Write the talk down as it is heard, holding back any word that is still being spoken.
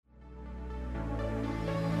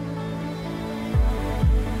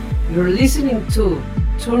You're listening to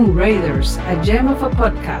Tomb Raiders, a gem of a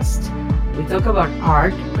podcast. We talk about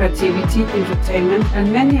art, creativity, entertainment,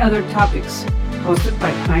 and many other topics. Hosted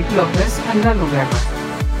by Mike Lopez and Lalo Guerra.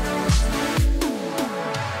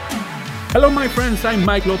 Hello, my friends. I'm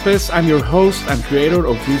Mike Lopez. I'm your host and creator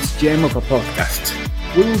of this gem of a podcast.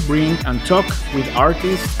 We will bring and talk with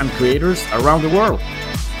artists and creators around the world.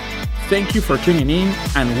 Thank you for tuning in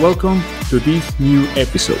and welcome to this new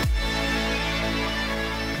episode.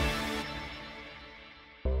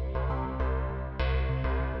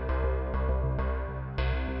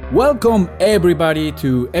 Welcome everybody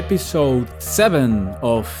to episode 7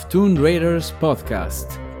 of Tomb Raiders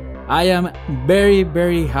podcast. I am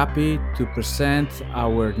very happy to present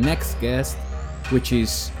our next guest, which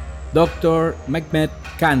is Dr. Mehmet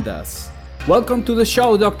Candace. Welcome to the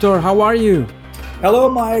show, Doctor. How are you? Hello,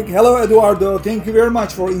 Mike. Hello, Eduardo. Thank you very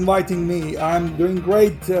much for inviting me. I'm doing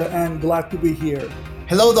great and glad to be here.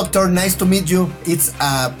 Hello, Doctor. Nice to meet you. It's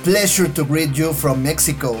a pleasure to greet you from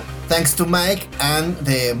Mexico. Thanks to Mike and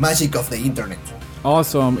the magic of the internet.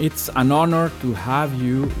 Awesome. It's an honor to have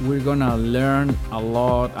you. We're gonna learn a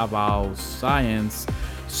lot about science.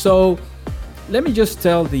 So let me just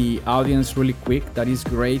tell the audience really quick that it's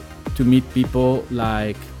great to meet people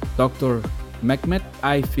like Dr. Mehmet.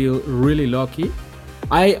 I feel really lucky.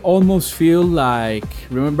 I almost feel like,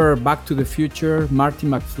 remember Back to the Future, Marty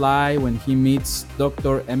McFly, when he meets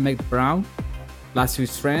Dr. Emmett Brown, last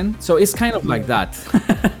his friend. So it's kind of like that.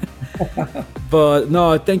 But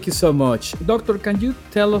no, thank you so much. Doctor, can you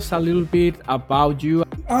tell us a little bit about you?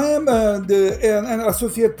 I am an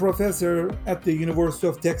associate professor at the University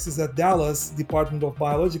of Texas at Dallas, Department of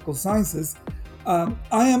Biological Sciences. I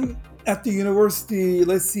am at the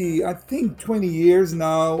university, I think 20 years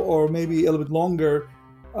now, or maybe a little bit longer.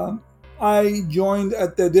 I joined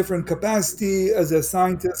at a different capacity as a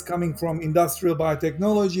scientist coming from industrial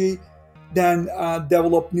biotechnology, then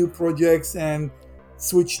developed new projects and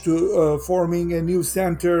switched to forming a new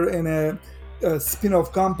center and a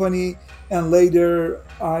spin-off company. And later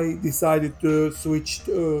I decided to switch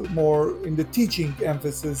to more in the teaching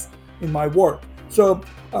emphasis in my work. So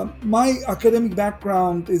my academic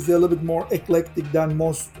background is a little bit more eclectic than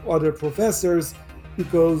most other professors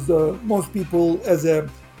because most people as a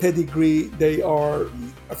pedigree, they are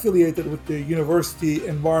affiliated with the university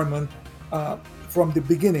environment from the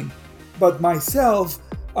beginning. But myself,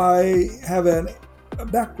 I have a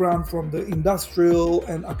background from the industrial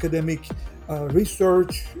and academic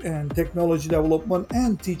research and technology development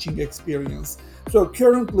and teaching experience. So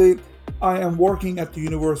currently, I am working at the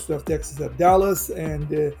University of Texas at Dallas,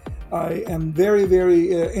 and I am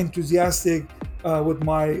very enthusiastic with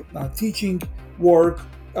my teaching work.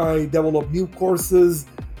 I develop new courses,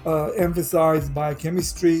 emphasize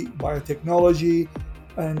biochemistry, biotechnology,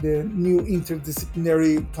 and new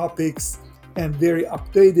interdisciplinary topics, and very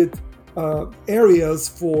updated areas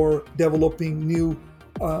for developing new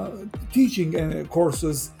teaching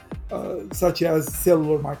courses such as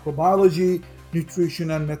cellular microbiology,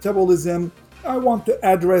 nutrition and metabolism. I want to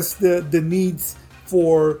address the needs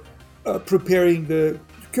for preparing the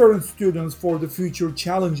current students for the future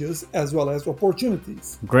challenges as well as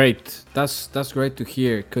opportunities. Great. That's great to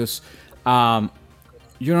hear because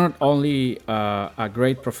you're not only a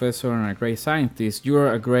great professor and a great scientist,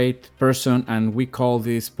 you're a great person, and we call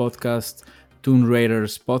this podcast Tomb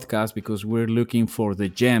Raiders podcast because we're looking for the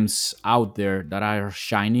gems out there that are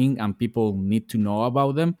shining and people need to know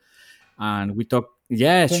about them. And we talk,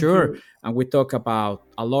 Thank sure. you. And we talk about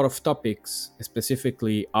a lot of topics,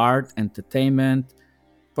 specifically art, entertainment,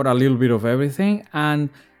 but a little bit of everything.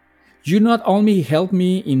 And you not only helped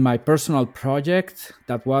me in my personal project,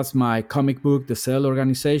 that was my comic book, The Cell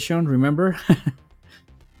Organization, remember?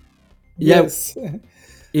 Yeah, Yes,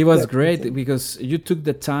 it was great definitely. because you took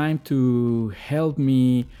the time to help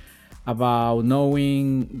me about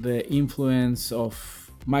knowing the influence of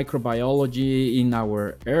microbiology in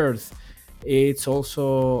our Earth. It's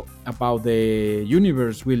also about the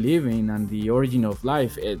universe we live in and the origin of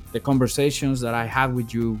life. The conversations that I had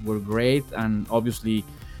with you were great, and obviously,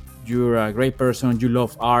 you're a great person. You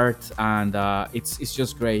love art, and it's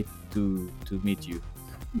just great to meet you.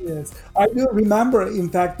 Yes, I do remember. In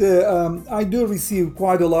fact, I do receive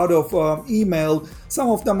quite a lot of email. Some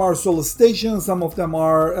of them are solicitations, some of them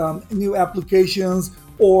are new applications,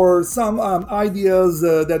 or some ideas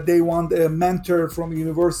that they want a mentor from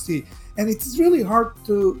university. And it's really hard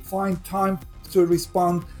to find time to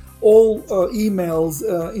respond all emails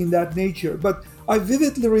in that nature. But I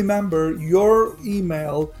vividly remember your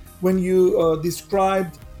email when you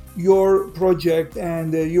described your project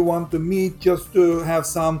and you want to meet just to have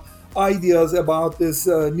some ideas about this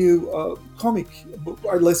new comic book,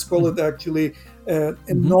 or let's call it actually a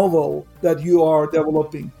novel that you are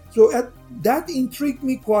developing. So that intrigued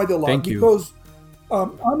me quite a lot. Thank you. Because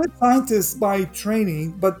I'm a scientist by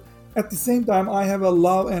training, but at the same time, I have a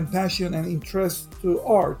love and passion and interest to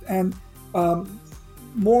art. And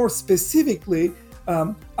more specifically,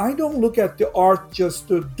 I don't look at the art just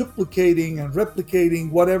duplicating and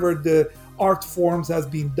replicating whatever the art forms has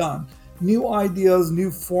been done. New ideas,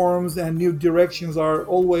 new forms, and new directions are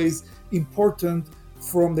always important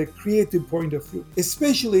from the creative point of view,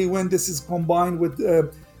 especially when this is combined with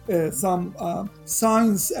some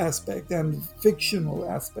science aspect and fictional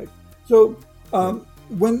aspect. So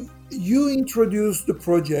when you introduced the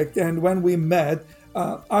project and when we met,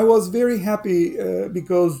 I was very happy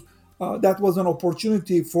because that was an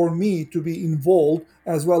opportunity for me to be involved,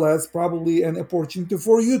 as well as probably an opportunity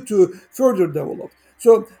for you to further develop.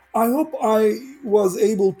 So I hope I was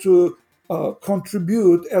able to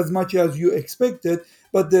contribute as much as you expected,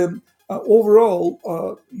 but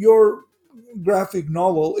overall, your graphic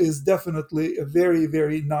novel is definitely a very,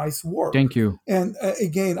 very nice work. Thank you. And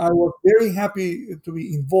again, I was very happy to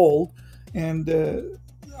be involved, and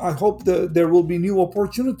I hope that there will be new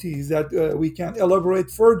opportunities that we can elaborate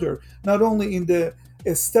further, not only in the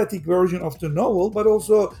aesthetic version of the novel, but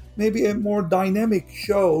also maybe a more dynamic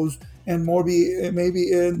shows and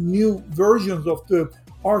maybe new versions of the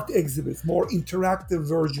art exhibits, more interactive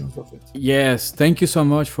versions of it. Yes, thank you so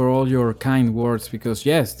much for all your kind words, because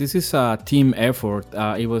yes, this is a team effort.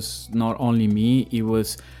 It was not only me, it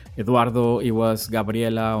was Eduardo, it was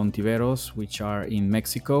Gabriela Ontiveros, which are in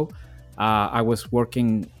Mexico. I was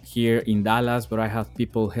working here in Dallas, but I had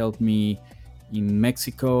people help me in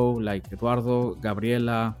Mexico, like Eduardo,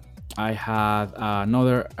 Gabriela. I had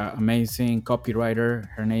another amazing copywriter.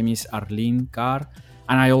 Her name is Arlene Carr.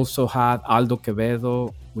 And I also had Aldo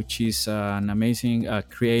Quevedo, which is an amazing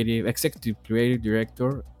executive creative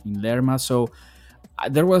director in Lerma. So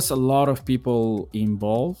there was a lot of people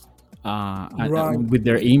involved Right. with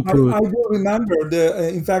their input. I do remember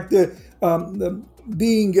in fact,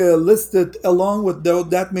 being listed along with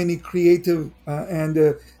that many creative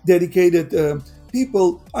and dedicated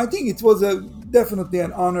people. I think it was definitely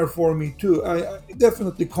an honor for me too. I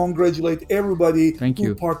definitely congratulate everybody Thank who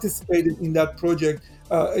you. participated in that project.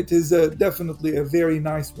 It is definitely a very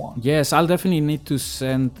nice one. Yes, I'll definitely need to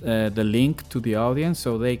send the link to the audience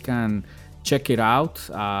so they can check it out.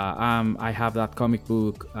 I have that comic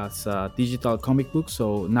book as a digital comic book,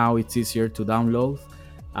 so now it's easier to download.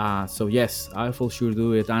 So yes, I will sure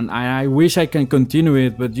do it, and I wish I can continue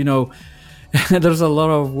it, but you know, there's a lot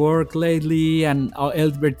of work lately, and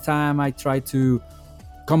every time I try to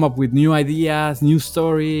come up with new ideas, new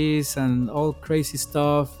stories, and all crazy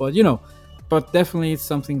stuff. But you know, but definitely it's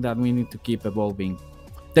something that we need to keep evolving.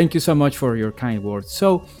 Thank you so much for your kind words.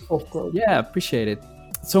 So Of course. yeah, appreciate it.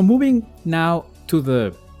 So moving now to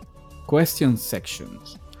the question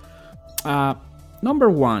sections. Number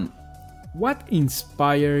one, what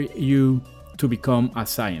inspired you to become a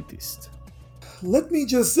scientist? Let me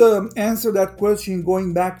just answer that question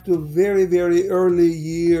going back to very, very early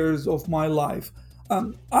years of my life.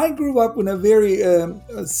 I grew up in a very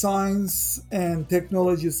science and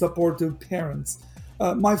technology supportive parents.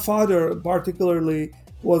 My father, particularly,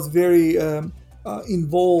 was very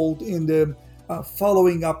involved in the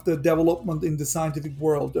following up the development in the scientific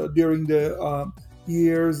world during the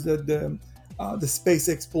years that the space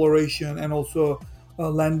exploration and also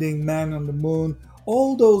landing man on the moon.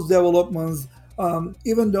 All those developments.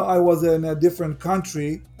 Even though I was in a different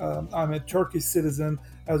country, I'm a Turkish citizen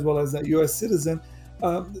as well as a U.S. citizen.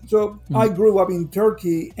 So I grew up in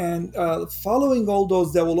Turkey, and following all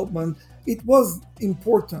those developments, it was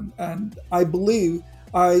important. And I believe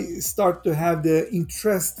I start to have the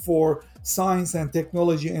interest for science and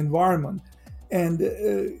technology environment.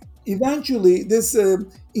 And eventually, this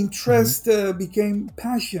interest became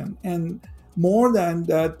passion. And more than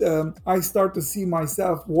that, I start to see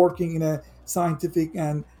myself working in a scientific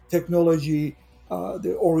and technology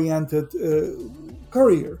oriented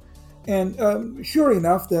career. And sure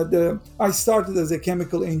enough, that I started as a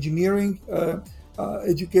chemical engineering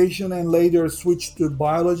education, and later switched to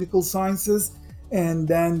biological sciences, and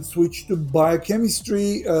then switched to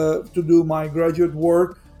biochemistry to do my graduate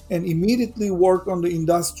work, and immediately work on the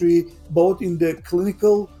industry, both in the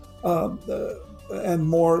clinical and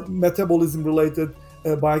more metabolism related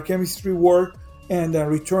biochemistry work, and then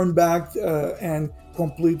returned back and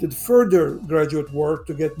completed further graduate work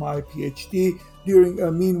to get my PhD.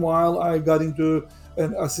 Meanwhile, I got into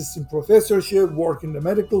an assistant professorship, work in the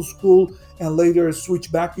medical school, and later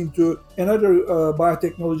switched back into another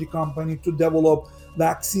biotechnology company to develop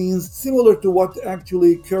vaccines, similar to what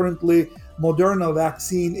actually currently Moderna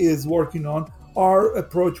vaccine is working on. Our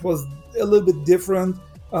approach was a little bit different,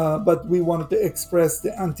 but we wanted to express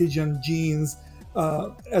the antigen genes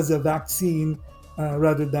as a vaccine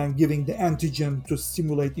rather than giving the antigen to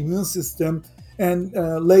stimulate immune system. And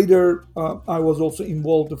later, I was also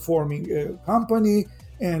involved in forming a company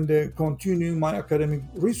and continuing my academic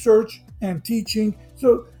research and teaching.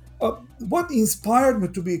 So, what inspired me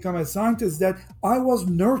to become a scientist that I was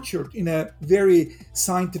nurtured in a very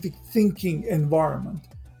scientific thinking environment,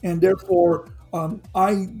 and therefore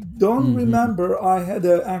I don't Hmm. remember I had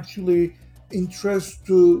a actually interest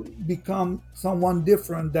to become someone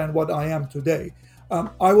different than what I am today.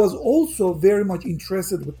 I was also very much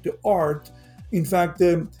interested with the art. In fact,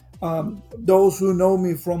 those who know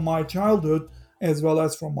me from my childhood, as well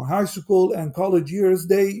as from my high school and college years,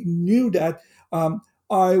 they knew that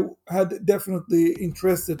I had definitely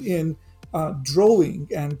interested in drawing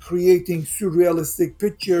and creating surrealistic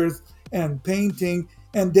pictures and painting,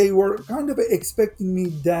 and they were kind of expecting me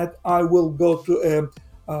that I will go to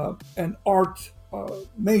an art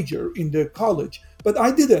major in the college, but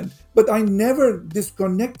I didn't. But I never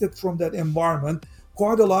disconnected from that environment.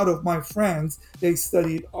 Quite a lot of my friends they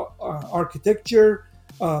studied architecture,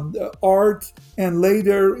 art, and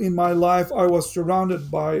later in my life I was surrounded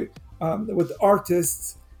by with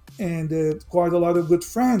artists and quite a lot of good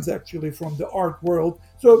friends actually from the art world.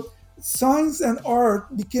 So science and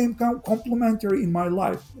art became complementary in my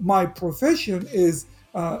life. My profession is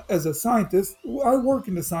as a scientist. I work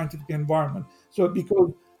in the scientific environment, so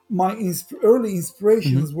because my early Hmm.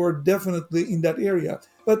 inspirations were definitely in that area.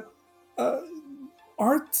 But uh,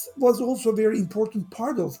 art was also a very important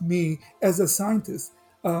part of me as a scientist.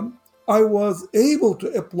 I was able to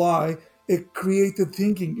apply a creative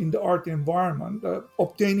thinking in the art environment,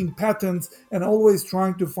 obtaining patents and always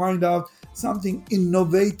trying to find out something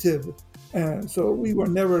innovative. So we were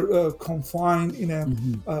never confined in a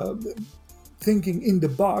Hmm. uh, thinking in the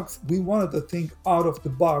box. We wanted to think out of the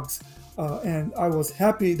box, and I was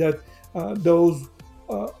happy that those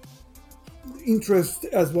uh, interest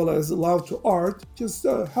as well as love to art just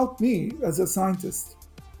helped me as a scientist.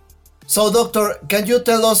 So, doctor, can you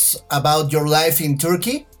tell us about your life in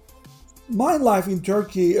Turkey? My life in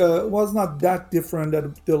Turkey was not that different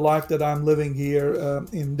than the life that I'm living here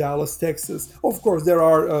in Dallas, Texas. Of course, there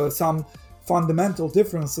are some fundamental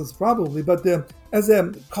differences, probably, but as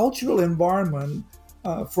a cultural environment,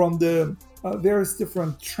 from the various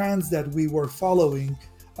different trends that we were following,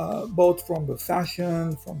 both from the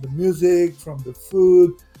fashion, from the music, from the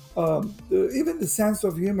food, even the sense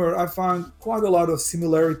of humor, I found quite a lot of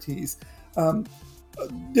similarities. Um,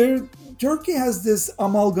 there Turkey has this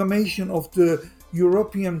amalgamation of the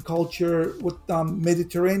European culture with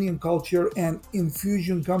Mediterranean culture and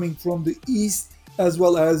infusion coming from the East, as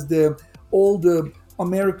well as the old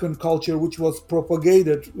American culture, which was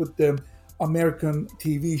propagated with the American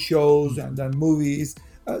TV shows and then movies.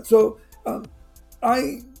 So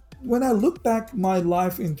I when I look back my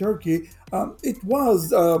life in Turkey, it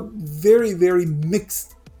was very very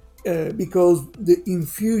mixed because the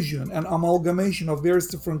infusion and amalgamation of various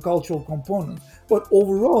different cultural components. But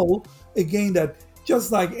overall, again, that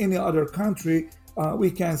just like any other country,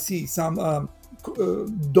 we can see some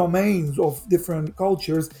domains of different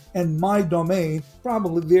cultures, and my domain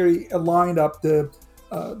probably very aligned up the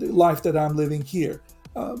life that I'm living here.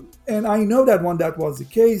 And I know that when that was the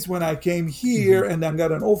case, when I came Hmm. here and then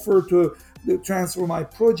got an offer to transfer my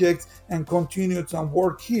projects and continued some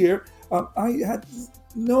work here, I had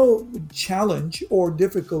no challenge or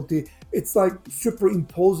difficulty. It's like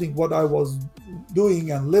superimposing what I was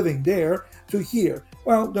doing and living there to here.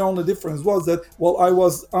 Well, the only difference was that, well, I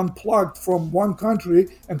was unplugged from one country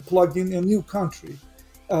and plugged in a new country.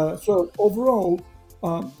 So overall,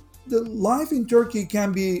 um, the life in Turkey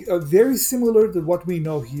can be very similar to what we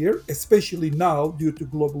know here, especially now due to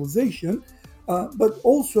globalization. But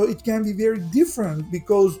also, it can be very different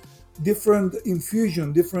because different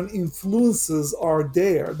infusion, different influences are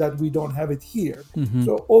there that we don't have it here. Hmm.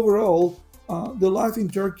 So overall, the life in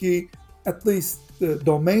Turkey, at least the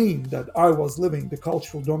domain that I was living, the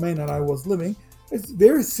cultural domain that I was living, is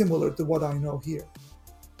very similar to what I know here.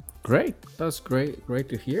 Great. That's great. Great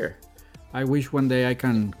to hear. I wish one day I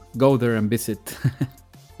can go there and visit.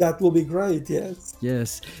 That will be great, yes.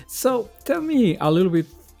 Yes. So tell me a little bit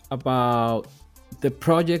about the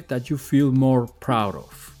project that you feel more proud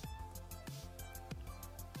of.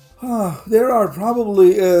 There are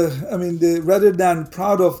probably, rather than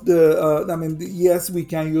proud of yes, we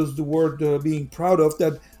can use the word being proud of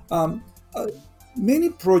that. Um, uh, Many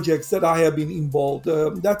projects that I have been involved.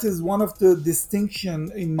 That is one of the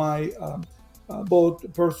distinction in my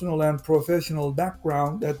both personal and professional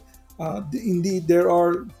background, that indeed there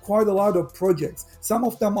are quite a lot of projects. Some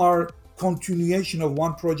of them are continuation of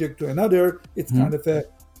one project to another. It's kind of a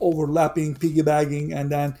overlapping, piggybacking, and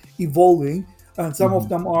then evolving. And some of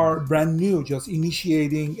them are brand new, just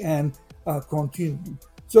initiating and continuing.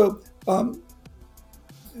 So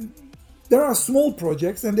there are small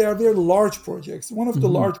projects and there are very large projects. One of the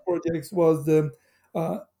large projects was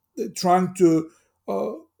trying to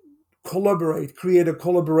collaborate, create a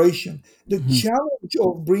collaboration. The challenge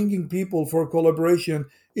of bringing people for collaboration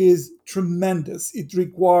is tremendous. It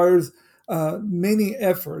requires many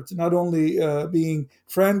efforts, not only being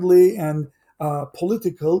friendly and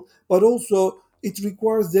political, but also it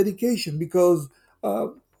requires dedication, because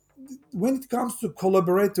when it comes to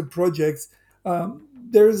collaborative projects,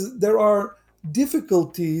 there are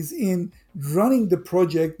difficulties in running the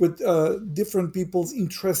project with different people's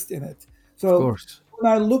interest in it. Of So course.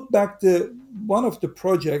 when I look back to one of the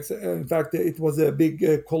projects, in fact, it was a big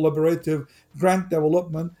collaborative grant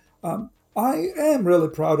development. I am really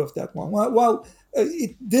proud of that one. While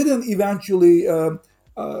it didn't eventually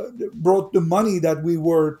brought the money that we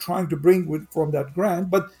were trying to bring from that grant,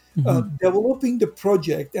 but developing the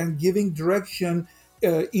project and giving direction,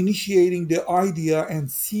 initiating the idea and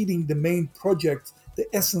seeding the main project, the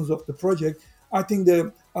essence of the project, I think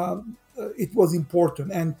it was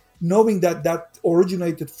important. And knowing that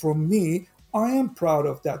originated from me, I am proud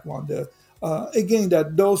of that one. Again,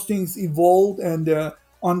 that those things evolved, and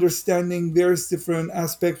understanding various different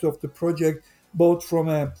aspects of the project, both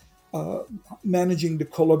from managing the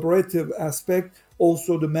collaborative aspect,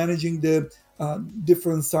 also the managing the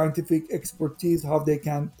different scientific expertise, how they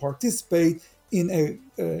can participate in a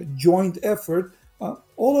joint effort.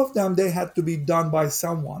 All of them, they had to be done by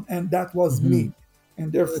someone, and that was me.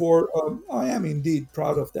 And therefore, I am indeed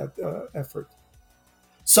proud of that effort.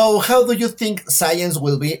 So, how do you think science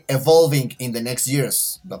will be evolving in the next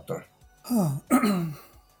years, Doctor?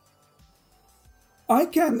 I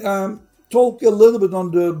can talk a little bit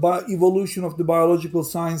on the evolution of the biological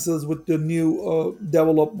sciences with the new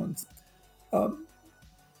developments.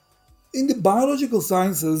 In the biological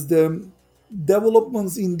sciences, the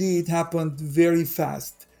developments indeed happened very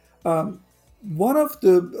fast. One of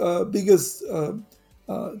the biggest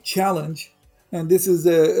challenge, and this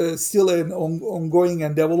is still an ongoing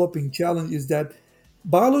and developing challenge, is that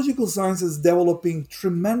biological science is developing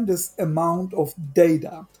tremendous amount of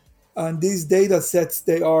data, and these data sets,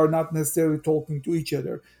 they are not necessarily talking to each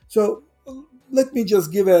other. So let me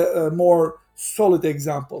just give a more solid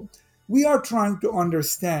example. We are trying to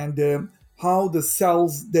understand how the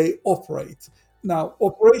cells, they operate. Now,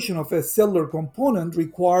 operation of a cellular component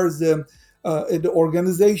requires the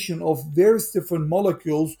organization of various different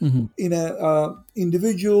molecules in a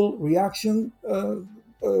individual reaction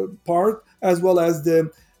part, as well as the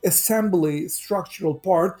assembly structural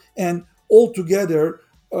part, and altogether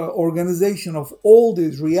organization of all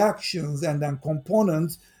these reactions and then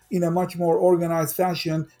components in a much more organized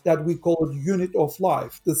fashion that we call it unit of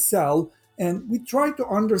life, the cell. And we try to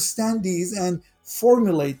understand these and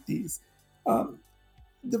formulate these.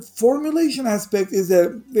 The formulation aspect is a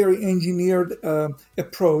very engineered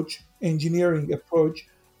engineering approach.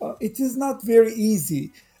 It is not very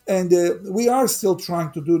easy, and we are still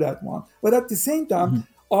trying to do that one. But at the same time,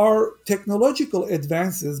 our technological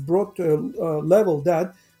advances brought to a level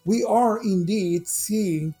that we are indeed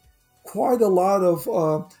seeing quite a lot of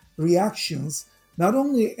reactions, not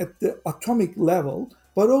only at the atomic level,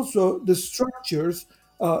 but also the structures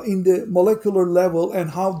in the molecular level and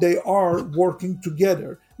how they are working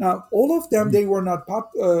together. Now, all of them, they were not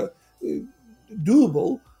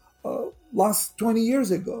doable last 20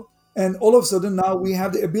 years ago. And all of a sudden now we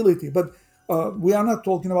have the ability. But we are not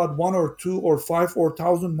talking about 1 or 2 or 5 or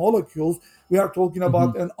 1,000 molecules. We are talking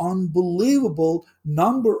about an unbelievable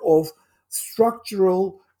number of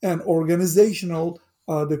structural and organizational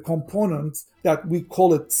the components that we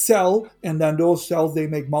call it cell, and then those cells, they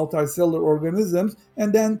make multicellular organisms,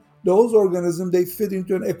 and then those organisms, they fit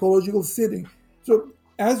into an ecological setting. So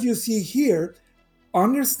as you see here,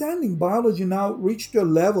 understanding biology now reached a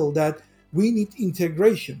level that we need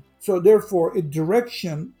integration. So therefore, a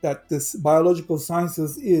direction that this biological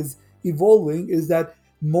sciences is evolving is that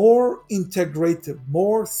more integrative,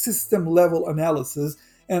 more system level analysis.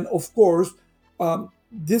 And of course,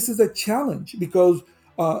 this is a challenge because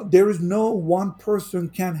there is no one person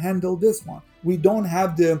can handle this one. We don't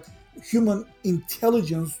have the human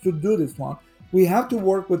intelligence to do this one. We have to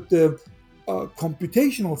work with the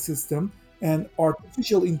computational system and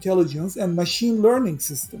artificial intelligence and machine learning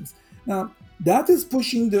systems. Now, that is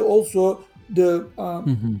pushing the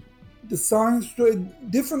science to a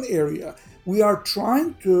different area. we are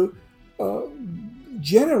trying to uh,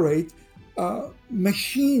 generate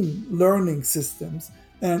machine learning systems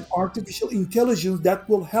and artificial intelligence that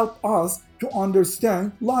will help us to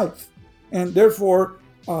understand life. And therefore,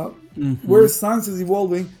 uh, where Hmm. science is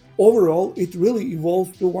evolving, overall, it really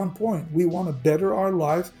evolves to one point. We want to better our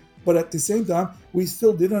life, but at the same time, we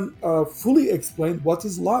still didn't fully explain what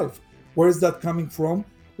is life. Where is that coming from?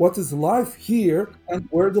 What is life here, and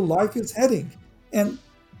where the life is heading? And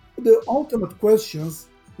the ultimate questions,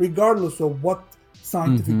 regardless of what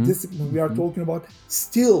scientific Hmm. discipline we are Hmm. talking about,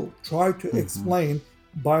 still try to Hmm. explain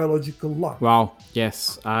biological life. Wow.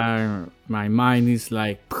 Yes. My mind is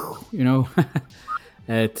like,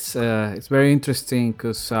 it's very interesting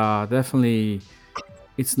because definitely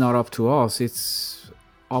it's not up to us. It's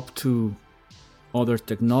up to other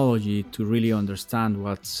technology to really understand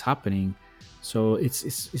what's happening. So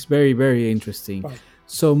it's very very interesting. Right.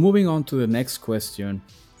 So moving on to the next question,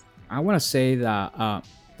 I want to say that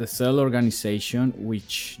the Cell Organization,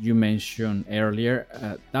 which you mentioned earlier,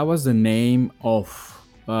 that was the name of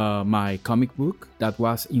my comic book that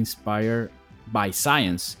was inspired by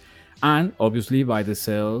science and obviously by the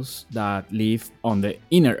cells that live on the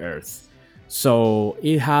inner Earth. So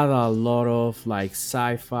it had a lot of like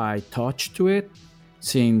sci-fi touch to it,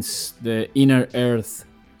 since the inner Earth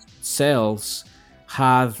cells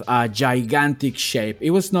had a gigantic shape.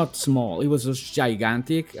 It was not small, it was just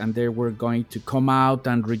gigantic, and they were going to come out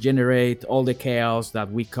and regenerate all the chaos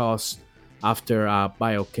that we caused after a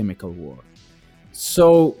biochemical war.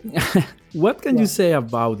 So, what can you Right. say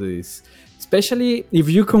about this? Especially if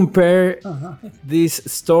you compare Uh-huh. this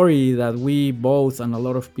story that we both and a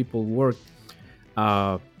lot of people worked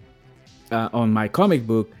uh, on my comic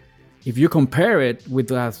book, if you compare it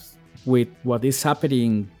with what is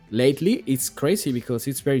happening lately, it's crazy because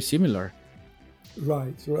it's very similar.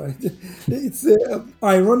 Right, right. It's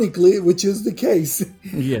ironically, which is the case.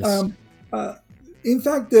 Yes. Um, uh, in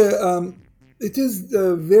fact, it is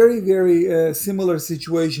a very, very similar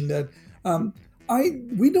situation that um, I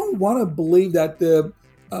we don't want to believe that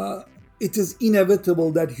uh, it is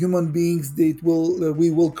inevitable that human beings that will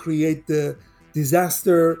we will create the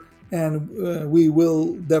disaster and we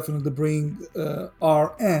will definitely bring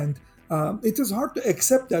our end. It is hard to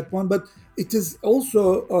accept that one, but it is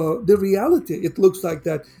also the reality. It looks like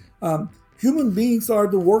that human beings are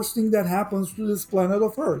the worst thing that happens to this planet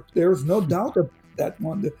of Earth. There's no doubt about that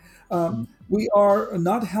one. We are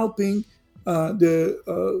not helping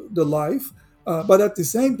the life, but at the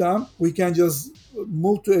same time, we can just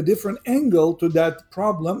move to a different angle to that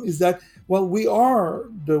problem. Is that well, we are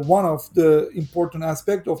the one of the important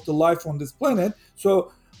aspect of the life on this planet.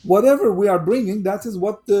 So whatever we are bringing, that is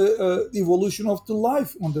what the evolution of the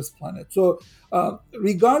life on this planet. So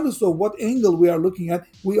regardless of what angle we are looking at,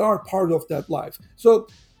 we are part of that life. So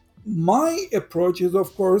my approach is,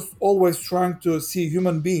 of course, always trying to see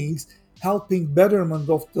human beings helping betterment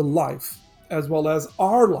of the life as well as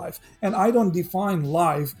our life. And I don't define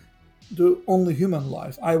life the only human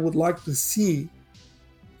life. I would like to see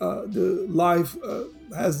the life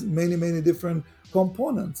has many many different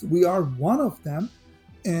components. We are one of them,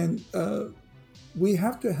 and we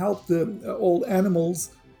have to help the all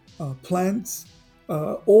animals, plants,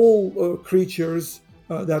 all creatures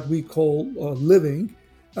that we call living,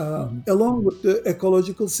 Mhm. along with the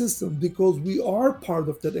ecological system, because we are part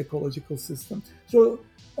of that ecological system. So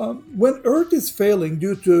when Earth is failing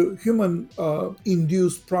due to human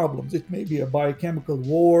induced problems, it may be a biochemical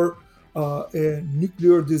war, a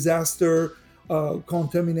nuclear disaster,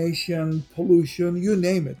 contamination, pollution, you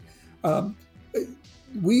name it. Um,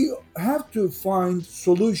 we have to find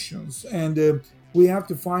solutions, and we have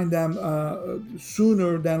to find them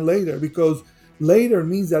sooner than later, because later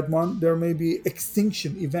means that one there may be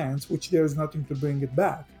extinction events which there is nothing to bring it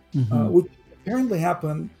back, Mhm. which apparently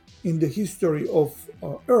happened in the history of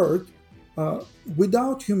Earth uh,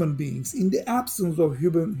 without human beings, in the absence of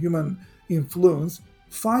human influence,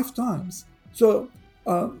 5 times. So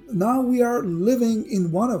now we are living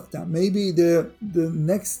in one of them. Maybe the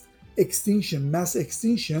next extinction, mass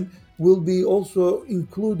extinction, will be also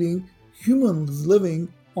including humans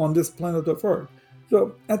living on this planet of Earth.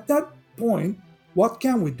 So at that point, what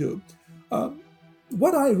can we do? Uh,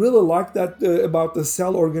 what I really liked about the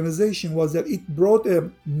Cell Organization was that it brought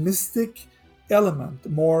a mystic element,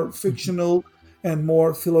 more Mhm. fictional and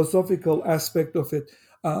more philosophical aspect of it.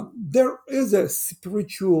 There is a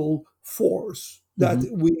spiritual force that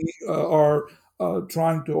Mhm. we are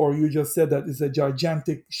trying to, or you just said that is a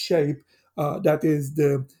gigantic shape that is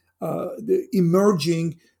the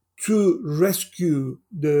emerging to rescue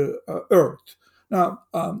the Earth. Now,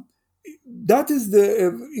 that is the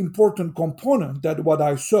important component that what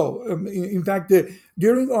I saw. In fact,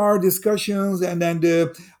 during our discussions, and then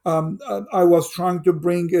I was trying to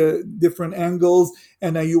bring different angles,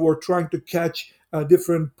 and then you were trying to catch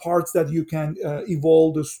different parts that you can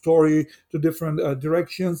evolve the story to different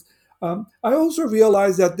directions. I also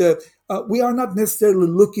realized that we are not necessarily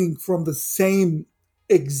looking from the same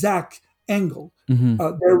exact angle. Hmm.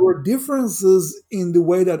 There were differences in the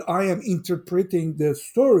way that I am interpreting the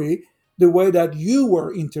story, the way that you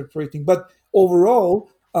were interpreting. But overall,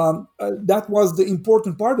 that was the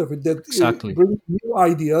important part of it, that Exactly. bringing new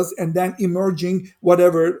ideas and then emerging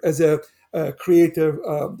whatever as a creative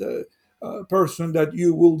person that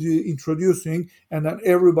you will be introducing, and then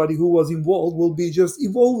everybody who was involved will be just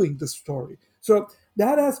evolving the story. So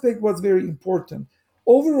that aspect was very important.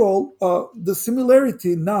 Overall, the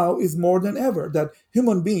similarity now is more than ever that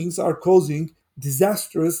human beings are causing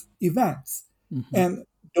disastrous events. Hmm. And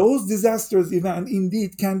those disastrous events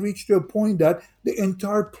indeed can reach to a point that the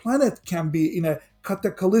entire planet can be in a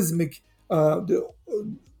cataclysmic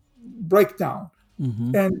breakdown.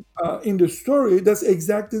 Hmm. And in the story, that's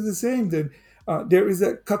exactly the same. Then there is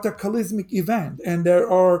a cataclysmic event, and there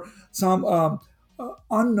are some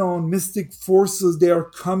unknown mystic forces. They are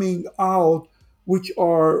coming out, which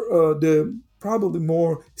are the probably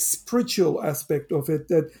more spiritual aspect of it.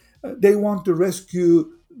 That they want to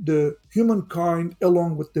rescue the humankind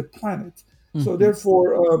along with the planet. So Hmm.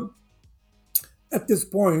 therefore, at this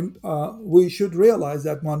point, we should realize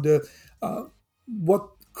that what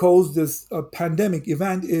caused this pandemic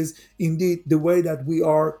event is indeed the way that we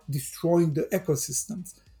are destroying the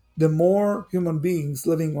ecosystems. The more human beings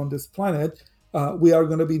living on this planet, we are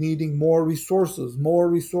going to be needing more resources,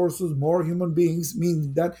 more human beings,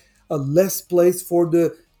 meaning that a less place for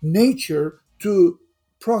the nature to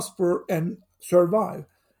prosper and survive.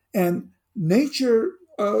 And nature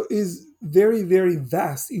is very, very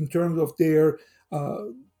vast in terms of their uh,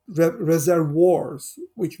 reservoirs,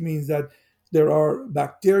 which means that there are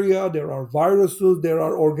bacteria, there are viruses, there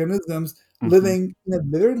are organisms Hmm. living in a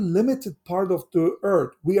very limited part of the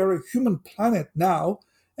earth. We are a human planet now,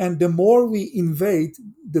 and the more we invade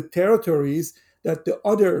the territories that the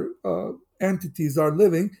other entities are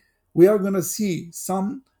living, we are going to see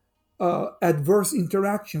some adverse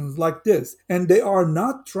interactions like this. And they are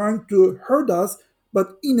not trying to hurt us,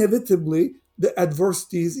 but inevitably the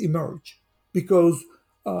adversities emerge because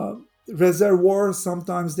uh, reservoirs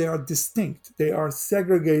sometimes they are distinct, they are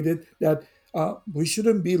segregated. That we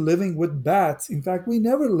shouldn't be living with bats. In fact, we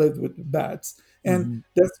never lived with bats. And Hmm.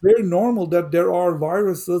 that's very normal that there are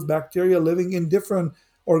viruses, bacteria living in different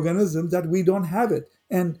organisms that we don't have it.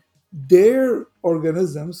 And their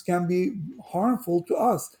organisms can be harmful to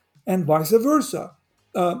us and vice versa.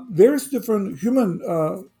 Various different human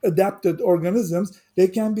adapted organisms, they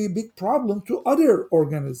can be a big problem to other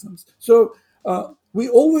organisms. So we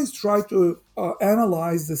always try to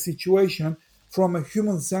analyze the situation from a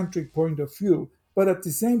human centric point of view, but at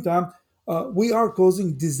the same time, we are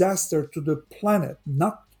causing disaster to the planet,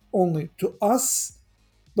 not only to us,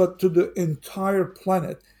 but to the entire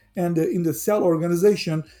planet. And in the cell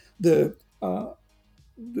organization, the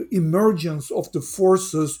the emergence of the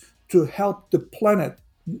forces to help the planet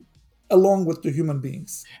along with the human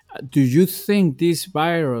beings. Do you think this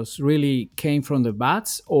virus really came from the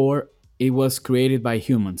bats or it was created by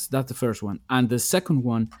humans? That's the first one. And the second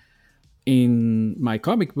one, in my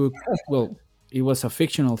comic book, well, it was a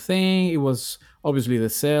fictional thing. It was obviously the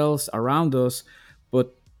cells around us,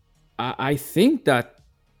 but I think that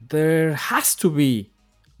there has to be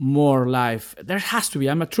more life. There has to be.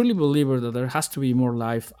 I'm a truly believer that there has to be more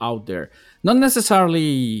life out there. Not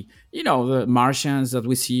necessarily, the Martians that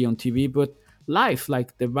we see on TV, but life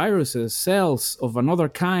like the viruses, cells of another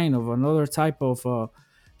kind, of another type of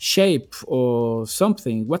shape or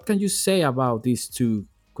something. What can you say about these two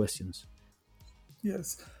questions?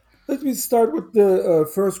 Yes. Let me start with the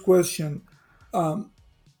first question.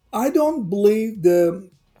 I don't believe the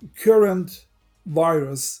current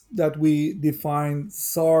virus that we define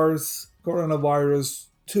SARS coronavirus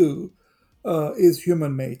 2 is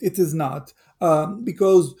human made. It is not.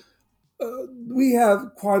 Because we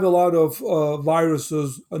have quite a lot of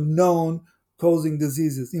viruses known causing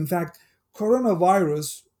diseases. In fact,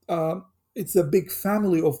 coronavirus, it's a big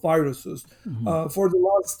family of viruses. Hmm. For the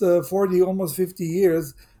last 40, almost 50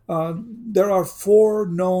 years, there are four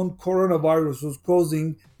known coronaviruses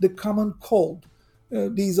causing the common cold.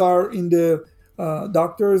 These are in the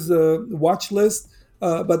doctor's watch list,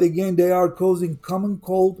 but again, they are causing common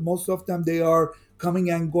cold. Most of them, they are coming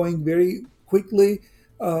and going very quickly,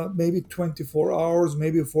 maybe 24 hours,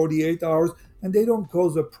 maybe 48 hours, and they don't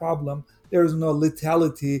cause a problem There is no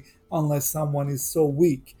lethality unless someone is so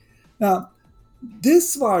weak. Now,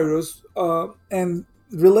 this virus and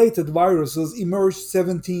related viruses emerged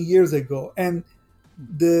 17 years ago, and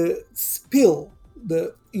the spill,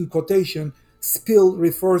 the in quotation spill,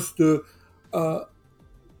 refers to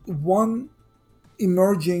one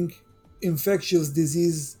emerging infectious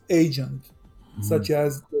disease agent, such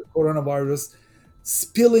as the coronavirus,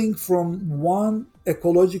 spilling from one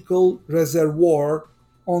ecological reservoir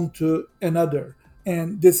onto another.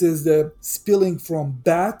 And this is the spilling from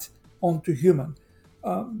bat onto human.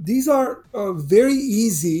 These are very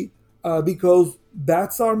easy because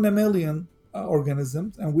bats are mammalian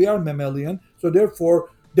organisms and we are mammalian. So therefore,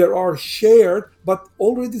 there are shared but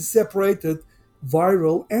already separated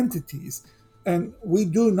viral entities. And we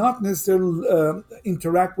do not necessarily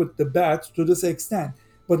interact with the bats to this extent.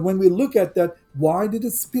 But when we look at that, why did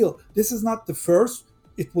it spill? This is not the first.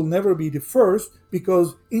 It will never be the first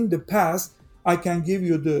because in the past, I can give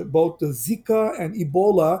you both the Zika and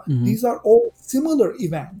Ebola. These are all similar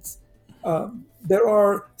events. There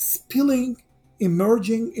are spilling,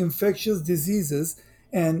 emerging infectious diseases,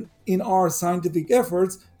 and in our scientific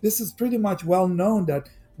efforts, this is pretty much well known that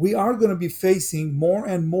we are going to be facing more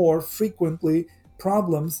and more frequently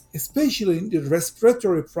problems, especially in the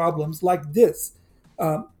respiratory problems like this,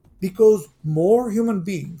 because more human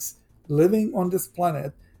beings living on this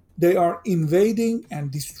planet, they are invading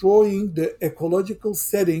and destroying the ecological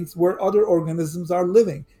settings where other organisms are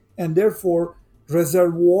living, and therefore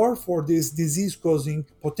reservoir for these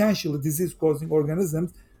potentially disease-causing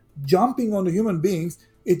organisms jumping on the human beings.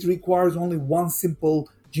 It requires only one simple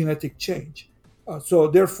genetic change. So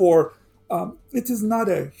therefore, it is not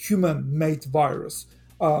a human-made virus.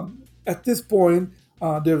 At this point,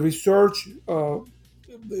 the research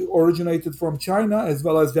originated from China as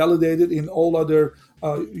well as validated in all other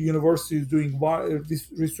universities doing this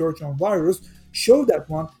research on virus show that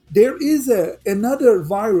one. There is another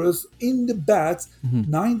virus in the bats,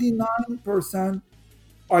 99%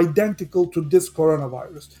 identical to this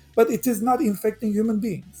coronavirus, but it is not infecting human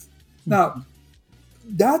beings. Now,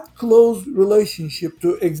 that close relationship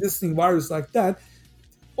to existing virus like that,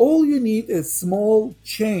 all you need is small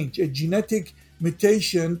change, a genetic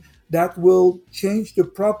mutation that will change the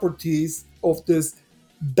properties of this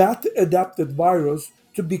bat-adapted virus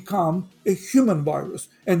to become a human virus.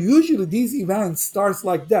 And usually these events starts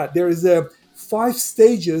like that. There is 5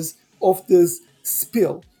 stages of this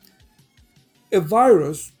spill. A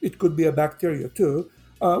virus, it could be a bacteria too,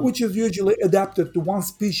 which is usually adapted to one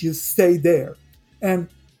species, stay there. And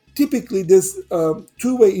typically this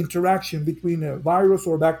two-way interaction between a virus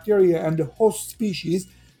or bacteria and the host species,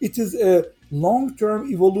 it is a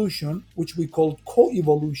long-term evolution, which we call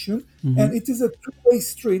co-evolution, and it is a two-way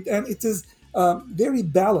street, and it is very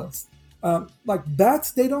balanced. Like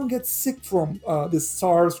bats, they don't get sick from this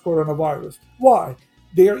SARS coronavirus. Why?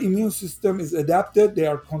 Their immune system is adapted. They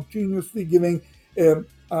are continuously giving the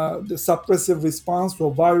suppressive response, so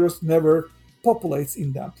virus never populates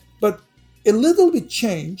in them. But a little bit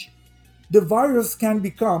change, the virus can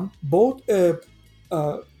become both a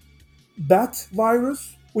bat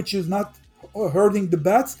virus, which is not hurting the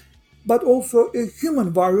bats, but also a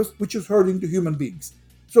human virus, which is hurting the human beings.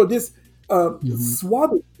 So this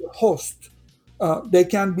swabbing host, they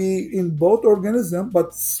can be in both organisms,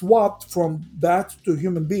 but swapped from bats to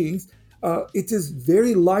human beings. It is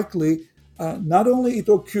very likely, not only it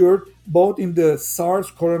occurred both in the SARS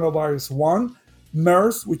coronavirus 1,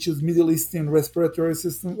 MERS, which is Middle Eastern respiratory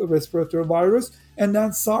virus, and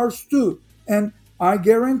then SARS 2. And I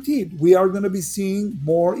guaranteed we are going to be seeing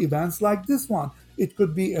more events like this one. It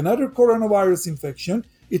could be another coronavirus infection.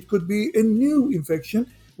 It could be a new infection.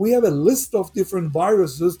 We have a list of different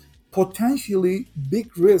viruses, potentially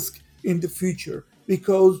big risk in the future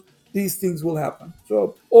because these things will happen.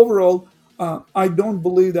 So overall, I don't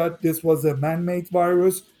believe that this was a man-made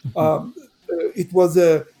virus. It was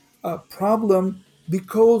a problem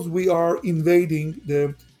because we are invading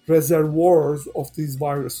the reservoirs of these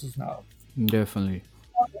viruses now. Definitely.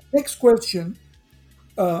 Next question,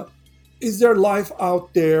 is there life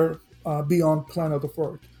out there beyond planet of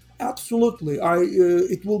Earth? Absolutely.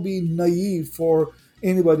 It will be naive for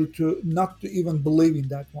anybody to not to even believe in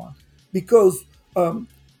that one, because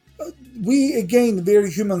we again very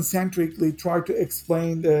human-centrically try to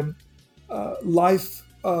explain life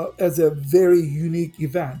as a very unique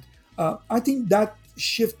event. I think that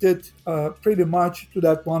shifted pretty much to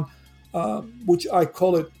that one, which I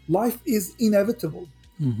call it life is inevitable.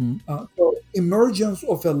 So emergence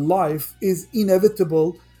of a life is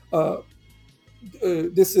inevitable.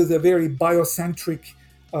 This is a very biocentric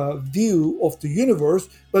view of the universe,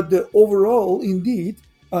 but the overall, indeed,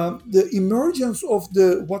 the emergence of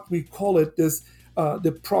the what we call it this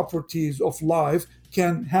the properties of life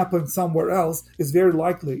can happen somewhere else is very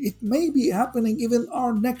likely. It may be happening even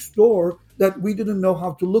our next door that we didn't know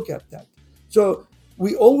how to look at that. So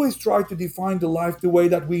we always try to define the life the way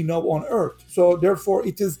that we know on Earth. So therefore,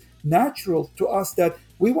 it is natural to us that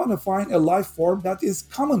we want to find a life form that is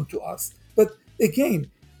common to us. But again,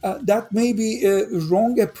 that may be a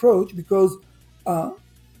wrong approach because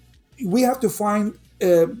we have to find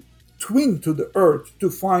a twin to the Earth to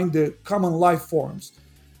find the common life forms.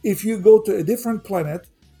 If you go to a different planet,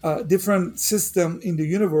 a different system in the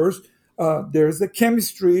universe, there's a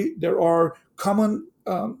chemistry, there are common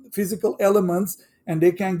physical elements, and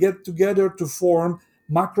they can get together to form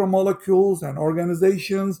macromolecules and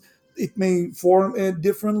organizations. It may form a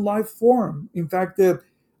different life form. In fact,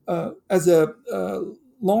 as a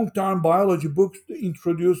long-term biology books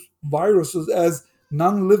introduce viruses as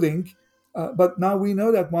non-living, but now we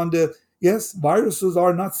know that one the yes, viruses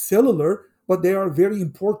are not cellular, but they are very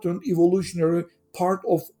important evolutionary part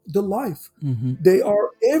of the life. Hmm. They are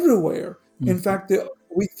everywhere. In fact,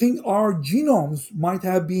 we think our genomes might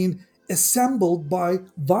have been assembled by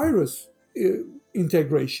virus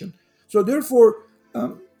integration. So therefore,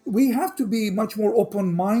 we have to be much more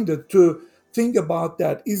open-minded to think about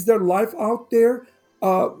that. Is there life out there?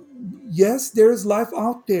 Uh, yes, there is life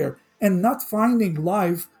out there, and not finding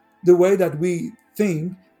life the way that we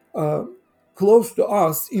think uh, close to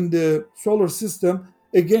us in the solar system.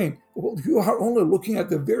 Again, well, you are only looking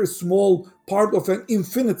at a very small part of an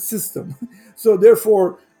infinite system. So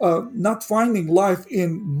therefore, not finding life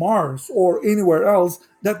in Mars or anywhere else,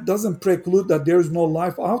 that doesn't preclude that there is no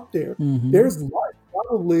life out there. Hmm. There's life,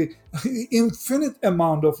 probably infinite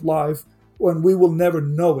amount of life, when we will never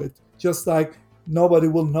know it, just like nobody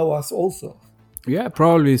will know us also. Yeah,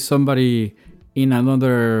 probably somebody in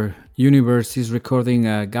another universe is recording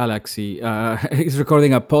a galaxy, is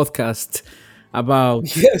recording a podcast about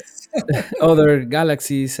Yes, other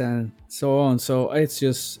galaxies and so on. So it's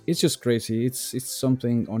just crazy. It's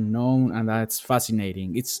something unknown, and that's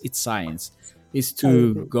fascinating. It's science. It's I to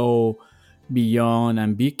agree. go beyond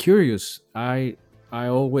and be curious. I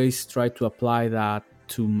always try to apply that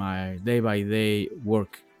to my day by day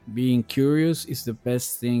work. Being curious is the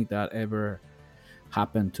best thing that ever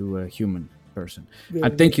happened to a human person. And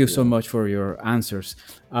Very thank much you so so. much for your answers.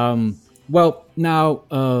 Well, now,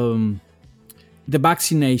 the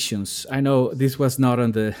vaccinations. I know this was not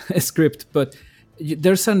on the script, but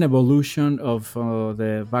there's an evolution of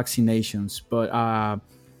the vaccinations. But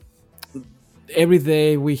every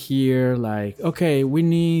day we hear like, okay, we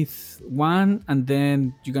need one, and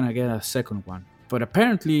then you're gonna get a second one. But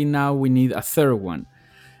apparently now we need a third one.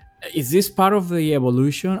 Is this part of the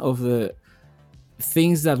evolution of the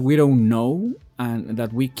things that we don't know and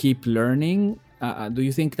that we keep learning? Do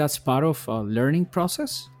you think that's part of a learning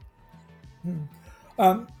process?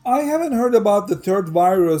 I haven't heard about the third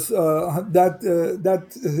virus. That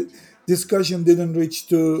discussion didn't reach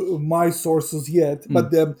to my sources yet.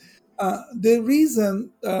 But Mm. the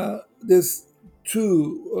reason this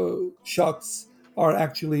two shots are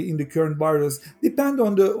actually in the current virus depend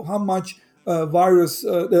on the how much I'm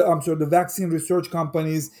sorry, the vaccine research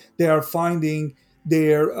companies they are finding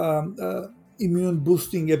their immune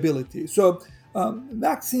boosting ability. So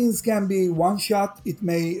vaccines can be one shot. It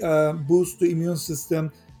may boost the immune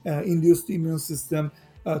system, induce the immune system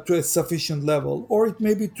to a sufficient level, or it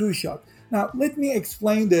may be two shot. Now, let me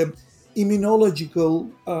explain the immunological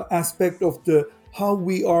aspect of the how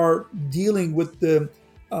we are dealing with the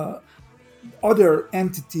other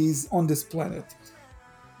entities on this planet.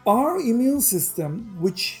 Our immune system,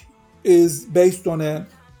 which is based on a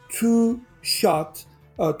two-shot,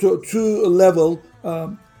 two-level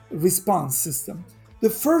response system. The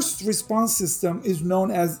first response system is known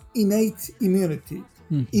as innate immunity.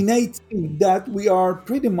 Mhm. Innate in that we are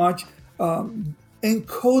pretty much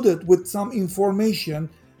encoded with some information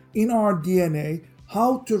in our DNA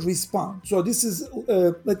how to respond. So this is,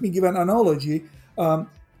 let me give an analogy.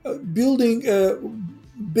 Building a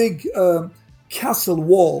big castle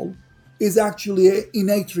wall is actually an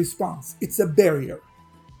innate response. It's a barrier.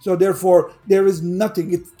 So therefore, there is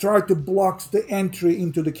nothing. It tries to block the entry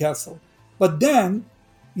into the castle. But then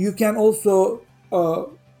you can also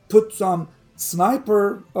put some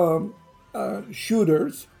sniper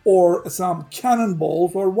shooters or some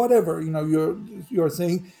cannonballs or whatever you're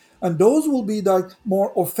saying, and those will be like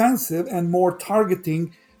more offensive and more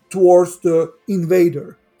targeting towards the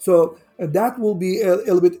invader. So that will be a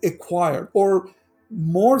little bit acquired, or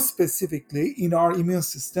more specifically in our immune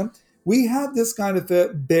system, we have this kind of a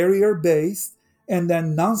barrier based and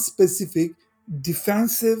then non specific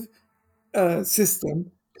defensive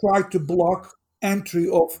system try to block entry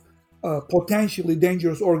of potentially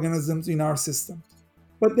dangerous organisms in our system.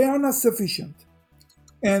 But they are not sufficient.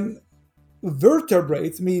 And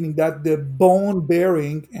vertebrates, meaning that the bone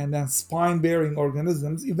bearing and then spine bearing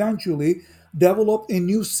organisms, eventually develop a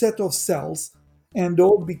new set of cells, and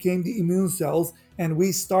those became the immune cells, and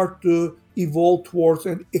we start to evolve towards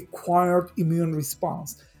an acquired immune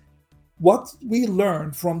response. What we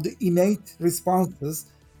learn from the innate responses,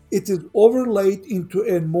 it is overlaid into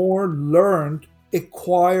a more learned,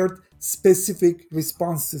 acquired, specific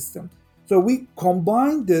response system. So we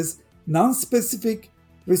combine this non-specific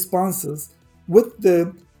responses with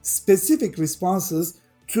the specific responses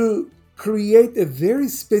to create a very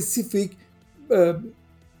specific uh,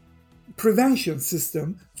 prevention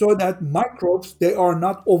system so that microbes, they are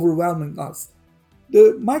not overwhelming us.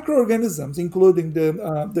 The microorganisms, including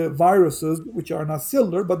the viruses, which are not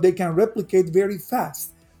cellular, but they can replicate very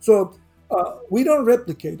fast. So we don't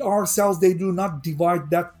replicate. Our cells, they do not divide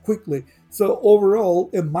that quickly. So overall,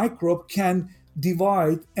 a microbe can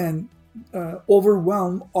divide and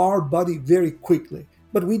overwhelm our body very quickly.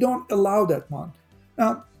 But we don't allow that one.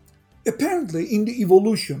 Now, apparently in the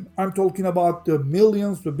evolution, I'm talking about the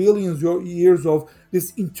millions to billions of years of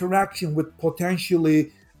this interaction with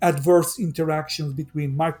potentially adverse interactions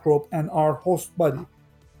between microbe and our host body,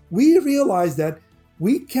 we realize that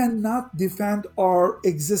we cannot defend our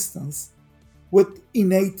existence with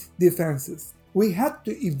innate defenses. We had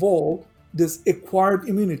to evolve this acquired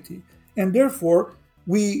immunity, and therefore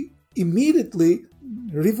we immediately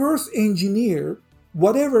reverse engineer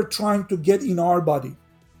whatever trying to get in our body.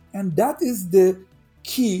 And that is the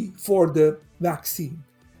key for the vaccine.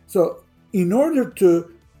 So, in order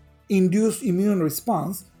to induce immune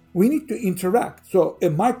response, we need to interact. So, a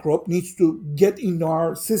microbe needs to get in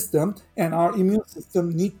our system, and our immune system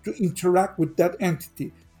needs to interact with that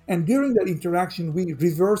entity. And during that interaction, we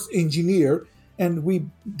reverse engineer and we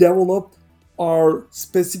develop our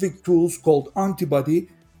specific tools called antibody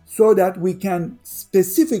so that we can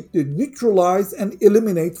specifically neutralize and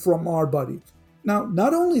eliminate from our body. Now,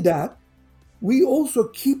 not only that, we also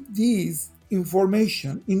keep these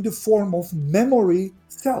information in the form of memory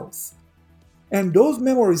cells. And those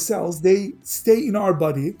memory cells, they stay in our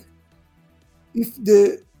body. If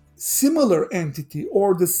the similar entity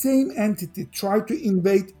or the same entity try to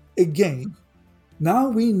invade again, now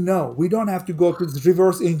we know we don't have to go to this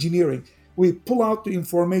reverse engineering. We pull out the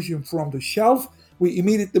information from the shelf, we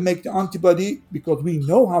immediately make the antibody because we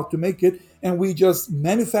know how to make it, and we just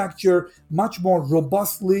manufacture much more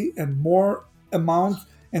robustly and more amounts,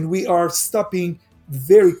 and we are stopping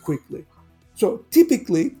very quickly. So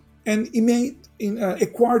typically, an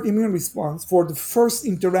acquired immune response for the first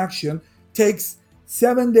interaction takes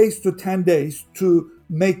 7 days to 10 days to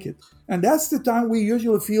make it. And that's the time we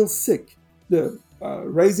usually feel sick. The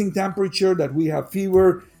raising temperature, that we have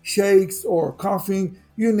fever, shakes, or coughing,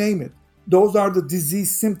 you name it. Those are the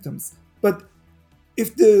disease symptoms. But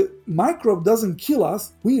if the microbe doesn't kill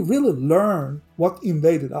us, we really learn what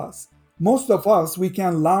invaded us. Most of us, we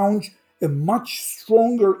can launch a much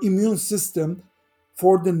stronger immune system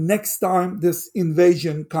for the next time this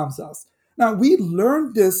invasion comes us. Now, we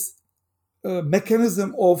learned this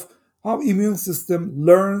mechanism of how immune system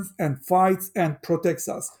learns and fights and protects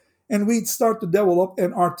us. And we start to develop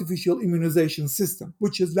an artificial immunization system,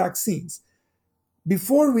 which is vaccines.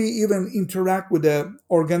 Before we even interact with an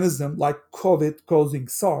organism like COVID causing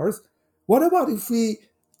SARS, what about if we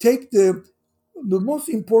take the most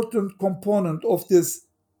important component of this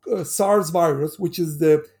SARS virus, which is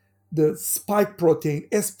the spike protein,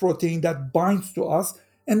 S protein that binds to us,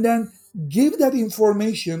 and then give that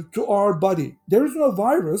information to our body. There is no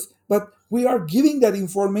virus, but we are giving that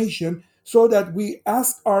information so that we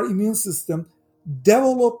ask our immune system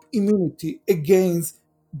develop immunity against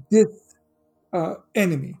this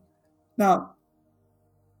enemy. Now,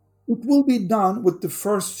 it will be done with the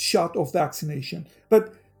first shot of vaccination,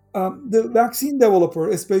 but the vaccine developer,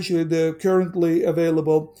 especially the currently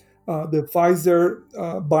available the Pfizer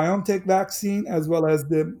BioNTech vaccine as well as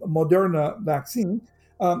the Moderna vaccine,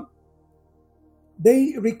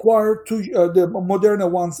 they require two. The Moderna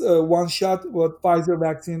wants one shot, but Pfizer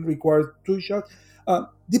vaccine requires two shots.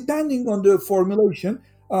 Depending on the formulation,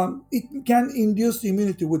 it can induce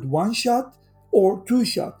immunity with one shot or two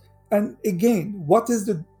shots. And again, what is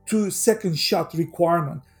the 2 second shot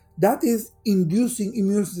requirement? That is inducing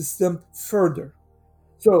immune system further.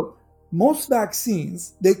 So most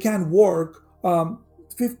vaccines, they can work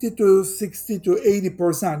 50 to 60 to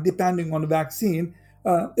 80%, depending on the vaccine,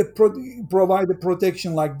 provide a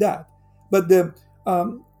protection like that. But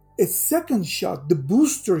a second shot, the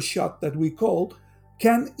booster shot that we call,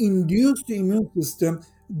 can induce the immune system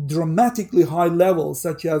dramatically high levels,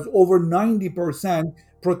 such as over 90%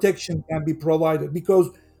 protection can be provided, because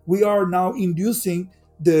we are now inducing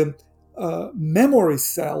the memory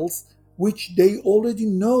cells, which they already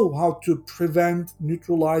know how to prevent,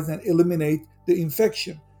 neutralize, and eliminate the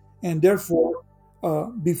infection. And therefore,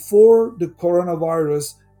 before the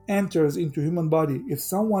coronavirus enters into human body, if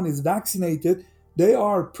someone is vaccinated, they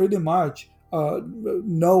are pretty much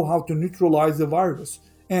know how to neutralize the virus.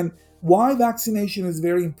 And why vaccination is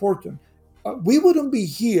very important. We wouldn't be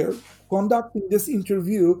here conducting this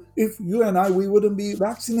interview if you and I, we wouldn't be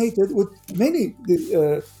vaccinated with many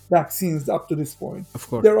vaccines up to this point. Of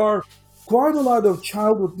course. There are quite a lot of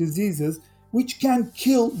childhood diseases which can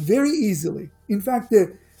kill very easily. In fact,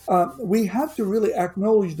 we have to really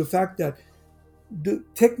acknowledge the fact that the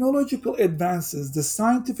technological advances, the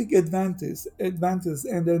scientific advances,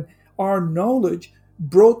 and then our knowledge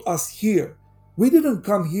brought us here. We didn't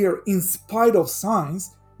come here in spite of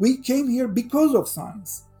science. We came here because of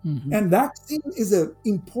science. Mm-hmm. And vaccine is an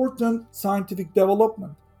important scientific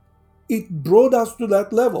development. It brought us to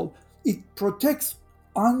that level. It protects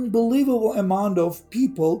unbelievable amount of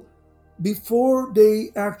people before they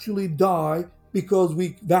actually die because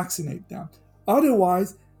we vaccinate them.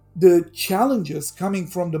 Otherwise, the challenges coming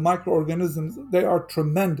from the microorganisms, they are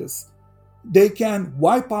tremendous. They can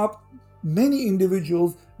wipe out many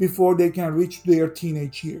individuals before they can reach their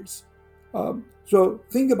teenage years. So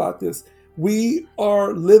think about this. We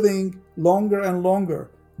are living longer and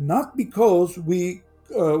longer, not because we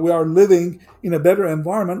are living in a better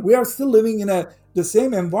environment. We are still living in the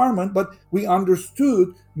same environment, but we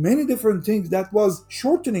understood many different things that was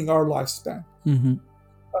shortening our lifespan. Mm-hmm.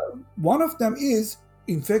 One of them is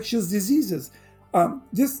infectious diseases.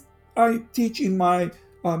 This I teach in my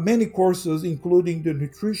many courses, including the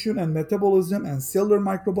nutrition and metabolism and cellular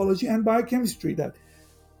microbiology and biochemistry. That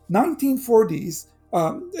 1940s,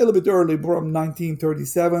 a little bit early, from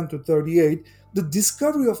 1937 to 38, the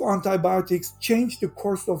discovery of antibiotics changed the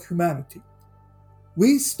course of humanity.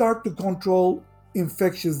 We start to control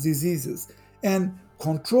infectious diseases, and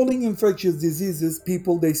controlling infectious diseases,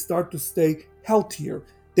 people, they start to stay healthier.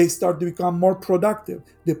 They start to become more productive.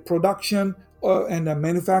 The production and the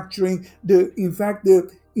manufacturing, in fact,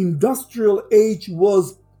 the industrial age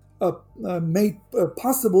was made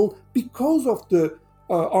possible because of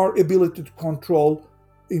our ability to control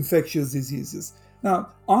infectious diseases. Now,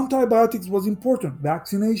 antibiotics was important.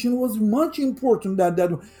 Vaccination was much important.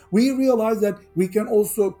 That we realized that we can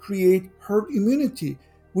also create herd immunity,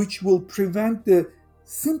 which will prevent the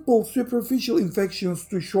simple superficial infections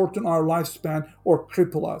to shorten our lifespan or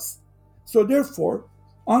cripple us. So therefore,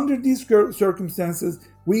 under these circumstances,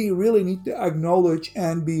 we really need to acknowledge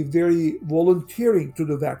and be very volunteering to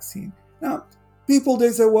the vaccine. Now, people, they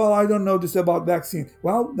say, well, I don't know this about vaccine.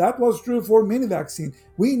 Well, that was true for many vaccines.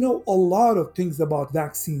 We know a lot of things about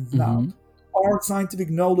vaccines now. Our scientific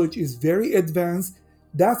knowledge is very advanced.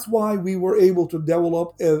 That's why we were able to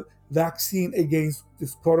develop a vaccine against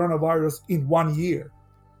this coronavirus in 1 year.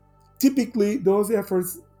 Typically, those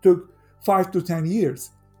efforts took 5 to 10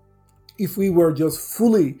 years if we were just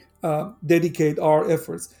fully dedicate our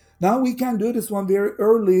efforts. Now we can do this one very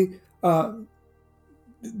early.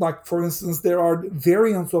 Like, for instance, there are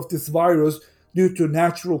variants of this virus due to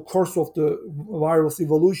natural course of the virus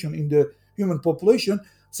evolution in the human population.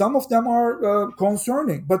 Some of them are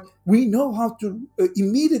concerning, but we know how to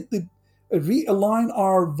immediately realign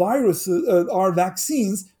our viruses, our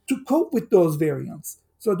vaccines to cope with those variants.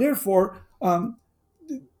 So therefore,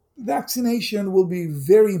 vaccination will be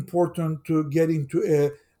very important to get into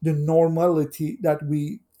the normality that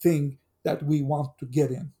we think that we want to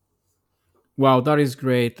get in. Wow, that is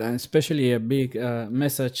great, and especially a big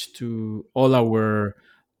message to all our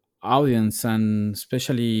audience, and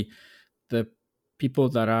especially the people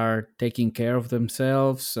that are taking care of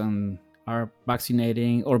themselves and are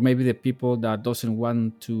vaccinating, or maybe the people that doesn't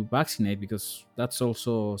want to vaccinate, because that's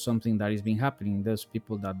also something that is been happening. There's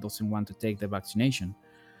people that doesn't want to take the vaccination.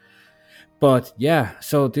 But yeah,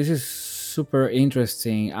 so this is super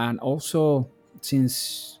interesting, and also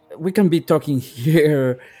since we can be talking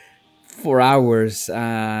here for hours,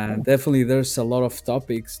 definitely there's a lot of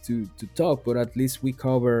topics to talk, but at least we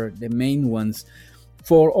cover the main ones.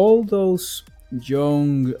 For all those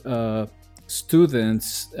young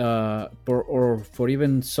students, or for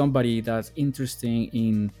even somebody that's interested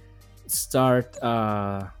in start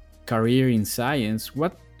a career in science,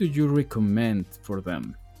 what do you recommend for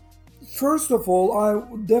them? First of all, I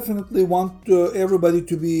definitely want everybody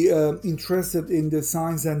to be interested in the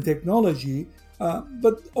science and technology.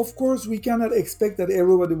 But of course, we cannot expect that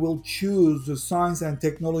everybody will choose the science and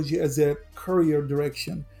technology as a career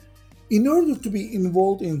direction. in order to be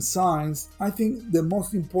involved in science, I think the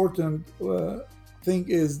most important thing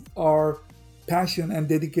is our passion and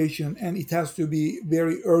dedication, and it has to be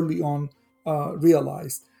very early on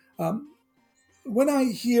realized. Um, when I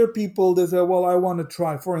hear people, they say, "Well, I want to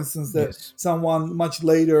try," for instance, that Yes. someone much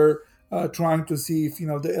later trying to see if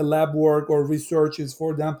the lab work or research is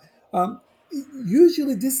for them. Um,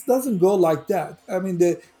 Usually, this doesn't go like that. I mean,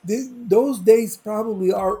 those days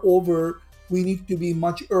probably are over. We need to be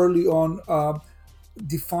much early on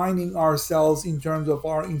defining ourselves in terms of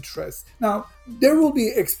our interests. Now, there will be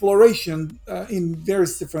exploration in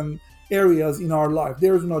various different areas in our life.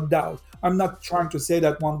 There is no doubt. I'm not trying to say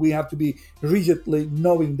that one we have to be rigidly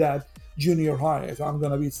knowing that junior high, so I'm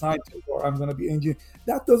going to be scientist or I'm going to be engineer.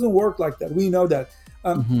 That doesn't work like that. We know that.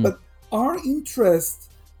 Hmm. But our interests,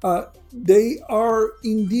 they are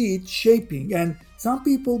indeed shaping, and some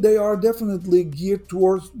people, they are definitely geared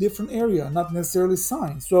towards different area, not necessarily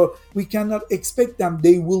science, so we cannot expect them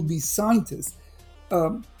they will be scientists.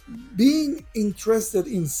 um, Being interested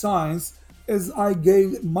in science, as I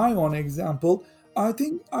gave my own example, I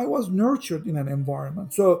think I was nurtured in an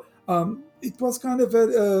environment. So it was kind of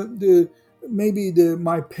the maybe the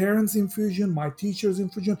my parents' infusion, my teachers'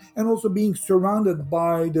 infusion, and also being surrounded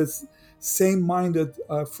by this same-minded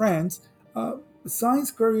friends. Uh, Science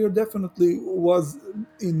career definitely was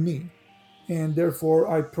in me, and therefore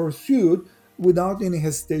I pursued without any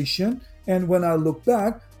hesitation. And when I look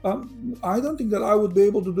back, I don't think that I would be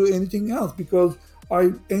able to do anything else because I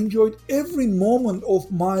enjoyed every moment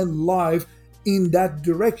of my life in that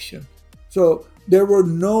direction. So there were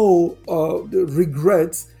no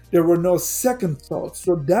regrets, there were no second thoughts.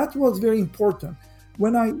 So that was very important.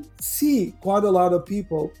 When I see quite a lot of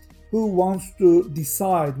people who wants to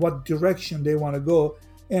decide what direction they want to go,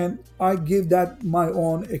 and I give that my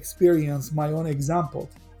own experience, my own example,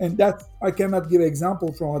 and that I cannot give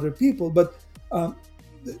example from other people, but um,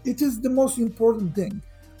 it is the most important thing.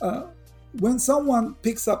 Uh, when someone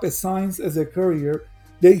picks up a science as a career,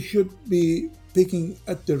 they should be picking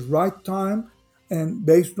at the right time and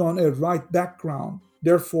based on a right background.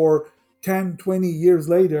 Therefore, 10, 20 years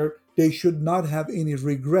later, they should not have any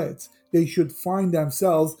regrets. They should find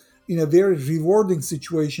themselves in a very rewarding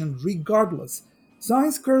situation regardless.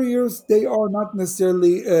 Science careers, they are not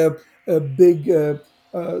necessarily a big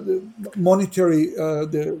monetary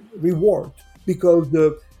the reward, because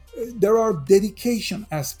there are dedication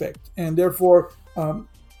aspect, and therefore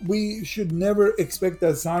we should never expect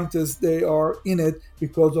that scientists they are in it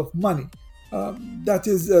because of money. That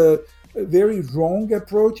is a very wrong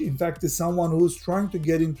approach. In fact, as someone who's trying to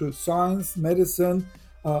get into science, medicine,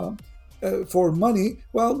 uh, for money,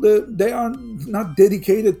 well, they are not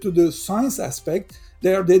dedicated to the science aspect.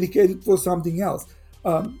 They are dedicated for something else.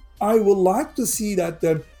 I would like to see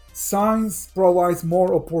that science provides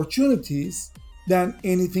more opportunities than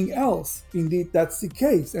anything else. Indeed, that's the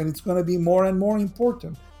case, and it's going to be more and more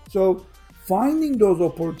important. So, finding those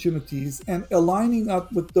opportunities and aligning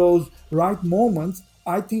up with those right moments,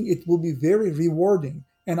 I think it will be very rewarding.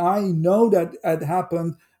 And I know that it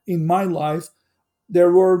happened in my life.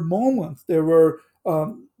 There were moments, there were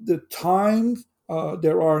the times,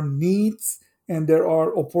 there are needs, and there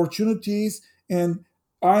are opportunities, and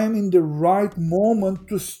I am in the right moment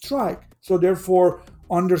to strike. So therefore,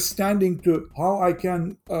 understanding to how I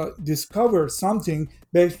can discover something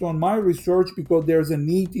based on my research because there's a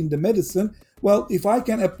need in the medicine. Well, if I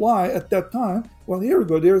can apply at that time, well, here we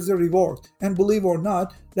go. There's a reward, and believe or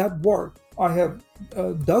not, that worked. I have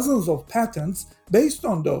dozens of patents based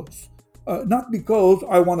on those. Not because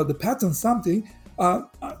I wanted to patent something.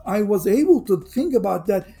 I was able to think about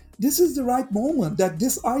that. This is the right moment, that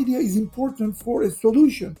this idea is important for a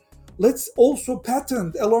solution. Let's also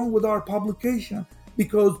patent along with our publication,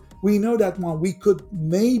 because we know that one we could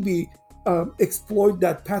maybe exploit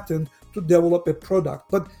that patent to develop a product.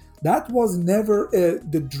 But that was never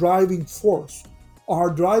the driving force.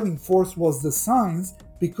 Our driving force was the science,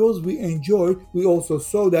 because we enjoyed, we also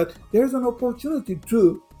saw that there's an opportunity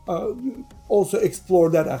to also explore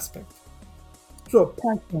that aspect. So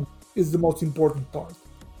passion is the most important part.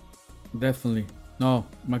 Definitely. No,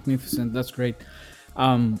 magnificent. That's great.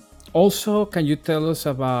 Um, Also, can you tell us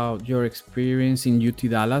about your experience in UT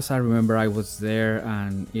Dallas? I remember I was there,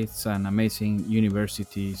 and it's an amazing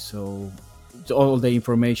university. So, it's all the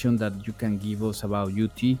information that you can give us about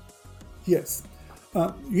UT. Yes.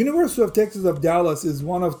 University of Texas of Dallas is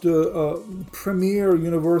one of the premier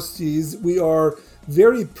universities. We are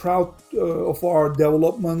very proud of our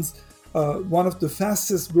developments. One of the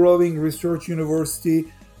fastest growing research university.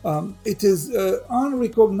 It is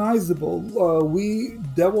unrecognizable. We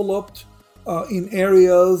developed in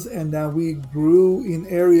areas, and then we grew in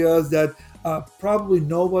areas that probably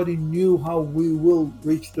nobody knew how we will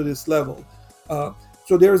reach to this level.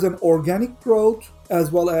 So there's an organic growth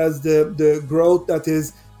as well as the growth that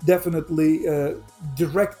is definitely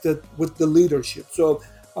directed with the leadership. So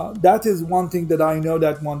that is one thing that I know,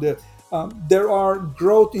 that there are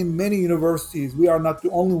growth in many universities. We are not the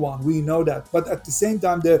only one. We know that. But at the same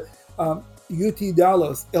time, the UT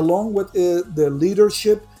Dallas, along with the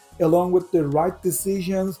leadership, along with the right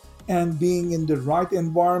decisions and being in the right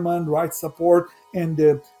environment, right support, and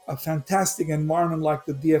a fantastic environment like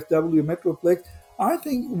the DFW Metroplex, I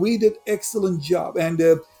think we did excellent job. And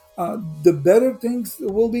the better things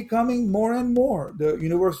will be coming more and more. The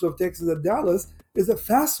University of Texas at Dallas is a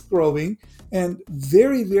fast-growing and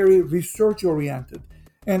very, very research-oriented.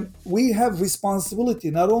 And we have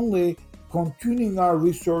responsibility not only continuing our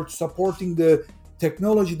research, supporting the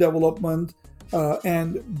technology development,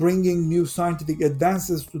 and bringing new scientific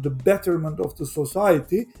advances to the betterment of the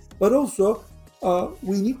society, but also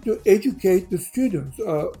we need to educate the students.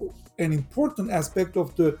 An important aspect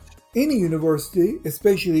of any university,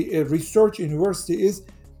 especially a research university, is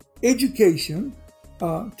education,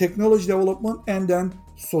 technology development, and then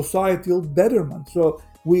societal betterment. So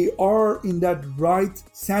we are in that right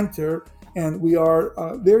center, and we are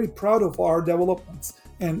very proud of our developments.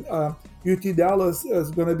 And UT Dallas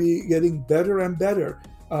is going to be getting better and better,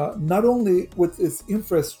 not only with its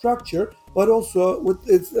infrastructure, but also with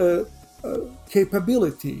its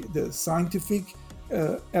capability, the scientific,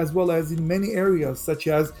 as well as in many areas, such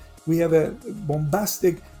as we have a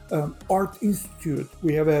bombastic art institute,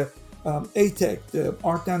 we have a ATEC, the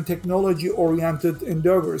art and technology oriented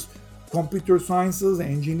endeavors, computer sciences,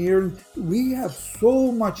 engineering. We have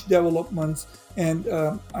so much developments, and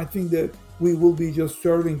I think that we will be just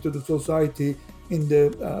serving to the society in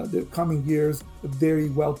the coming years very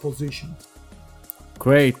well positioned.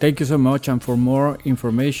 Great, thank you so much. And for more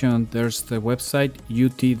information, there's the website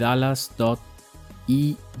utdallas.edu.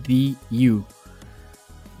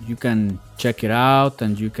 You can check it out,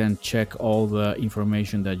 and you can check all the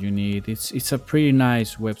information that you need. It's a pretty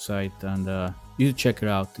nice website, and you should check it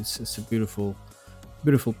out. It's a beautiful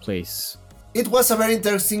place. It was a very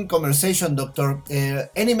interesting conversation, Doctor.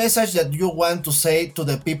 Any message that you want to say to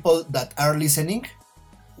the people that are listening?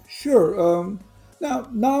 Sure.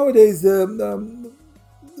 Nowadays,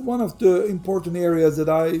 one of the important areas that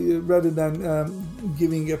rather than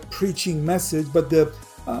giving a preaching message, but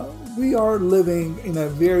we are living in a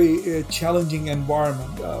very challenging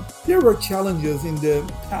environment. There were challenges in the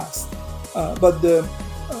past, but the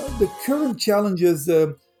current challenges,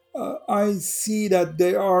 I see that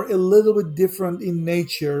they are a little bit different in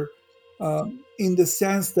nature, in the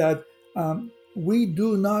sense that we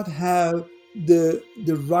do not have the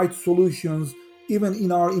right solutions even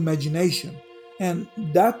in our imagination, and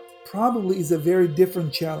that probably is a very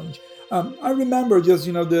different challenge. I remember just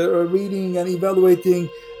the reading and evaluating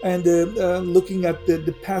and looking at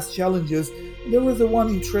the past challenges. There was one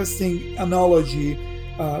interesting analogy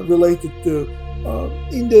related to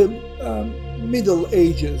in the Middle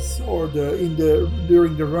Ages, or during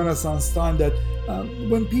the Renaissance time, that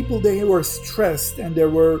when people, they were stressed and there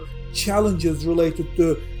were challenges related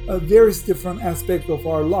to various different aspects of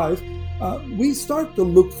our life, we start to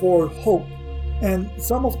look for hope, and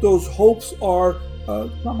some of those hopes are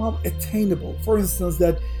somehow attainable. For instance,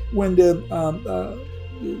 that when the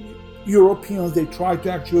Europeans, they try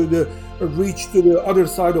to actually reach to the other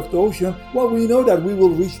side of the ocean, well, we know that we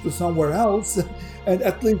will reach to somewhere else, and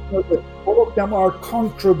at least all of them are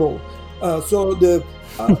conquerable. So there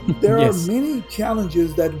Yes. are many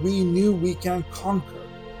challenges that we knew we can conquer,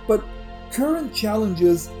 but current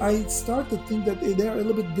challenges, I start to think that they're a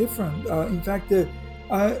little bit different. In fact,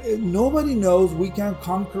 nobody knows we can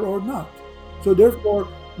conquer or not. So therefore,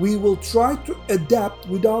 we will try to adapt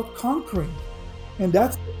without conquering. And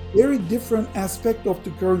that's a very different aspect of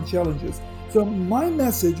the current challenges. So my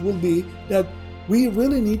message will be that we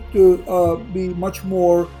really need to be much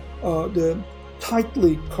more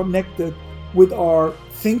tightly connected with our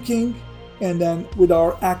thinking and then with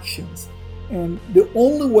our actions. And the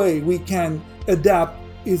only way we can adapt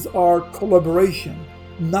is our collaboration,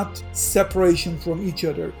 not separation from each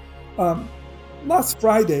other. Last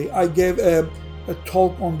Friday, I gave a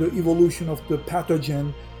talk on the evolution of the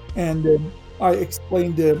pathogen, and I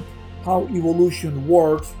explained how evolution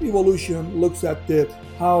works. Evolution looks at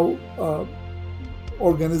how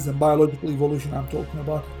biological evolution I'm talking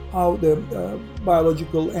about, how the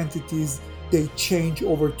biological entities, they change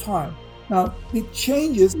over time. Now, the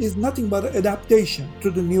changes is nothing but adaptation to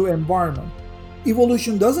the new environment.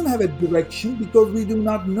 Evolution doesn't have a direction because we do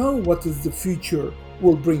not know what is the future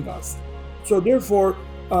will bring us. So therefore,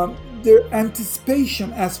 the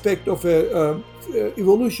anticipation aspect of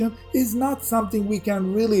evolution is not something we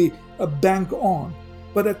can really bank on.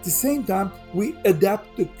 But at the same time, we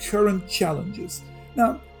adapt to current challenges.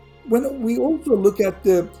 Now, when we also look at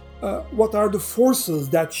what are the forces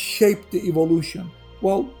that shape the evolution,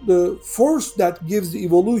 well, the force that gives the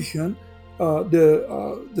evolution,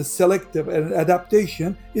 the selective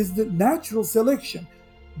adaptation, is the natural selection.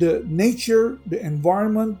 The nature, the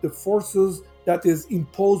environment, the forces that is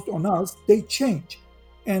imposed on us, they change.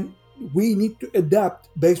 And we need to adapt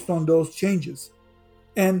based on those changes.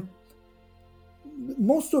 And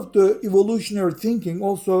most of the evolutionary thinking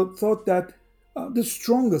also thought that the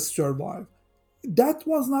strongest survive. That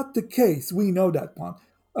was not the case. We know that one.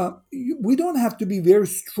 We don't have to be very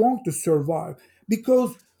strong to survive,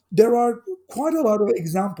 because there are quite a lot of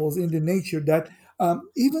examples in the nature that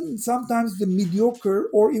even sometimes the mediocre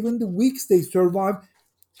or even the weak, they survive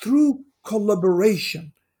through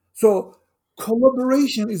collaboration. So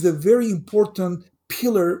collaboration is a very important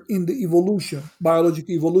pillar in the evolution,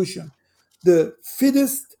 biological evolution. The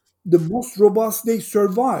fittest, the most robust, they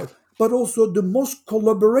survive, but also the most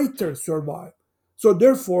collaborators survive. So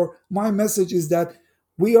therefore, my message is that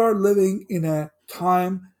we are living in a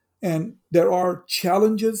time, and there are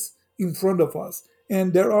challenges in front of us,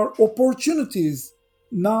 and there are opportunities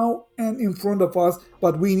now and in front of us,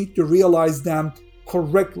 but we need to realize them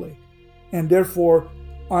correctly. And therefore,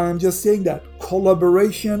 I am just saying that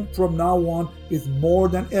collaboration from now on is more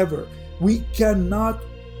than ever. We cannot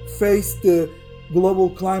face the global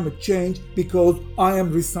climate change because I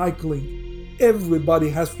am recycling. Everybody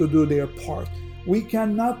has to do their part. We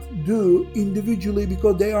cannot do individually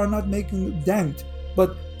because they are not making a dent,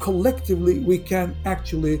 but collectively we can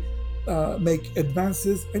actually make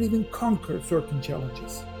advances and even conquer certain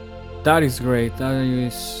challenges. That is great. That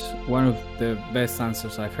is one of the best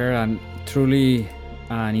answers I've heard, and truly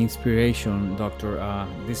an inspiration, Doctor.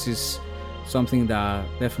 This is something that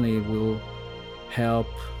definitely will help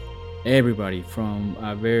everybody, from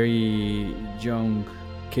a very young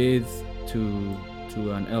kid to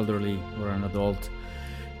an elderly or an adult.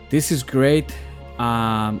 This is great.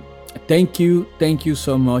 Thank you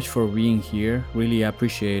so much for being here. Really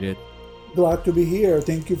appreciate it. Glad to be here.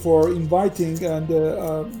 Thank you for inviting, and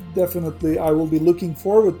definitely I will be looking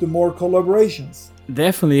forward to more collaborations.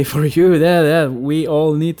 Definitely for you. Yeah. We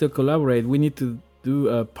all need to collaborate. We need to do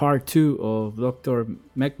a part 2 of Dr.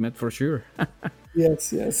 Mehmet for sure.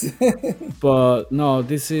 Yes. But no,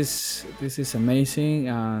 this is amazing,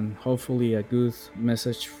 and hopefully a good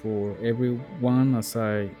message for everyone, as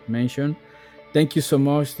I mentioned. Thank you so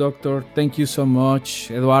much, Doctor. Thank you so much,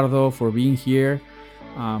 Eduardo, for being here.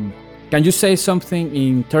 Can you say something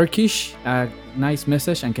in Turkish? A nice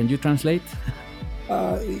message, and can you translate?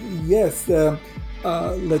 Yes.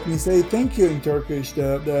 Let me say thank you in Turkish.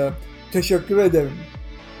 The teşekkür ederim.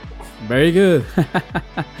 Very good.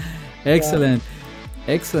 Excellent.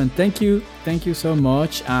 Excellent. Thank you so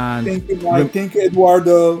much. And thank you, Mike. Thank you,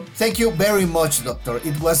 Eduardo. Thank you very much, Doctor.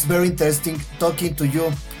 It was very interesting talking to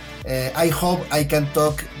you. I hope I can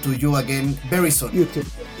talk to you again very soon. You too.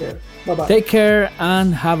 Take care. Bye-bye. Take care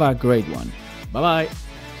and have a great one. Bye-bye.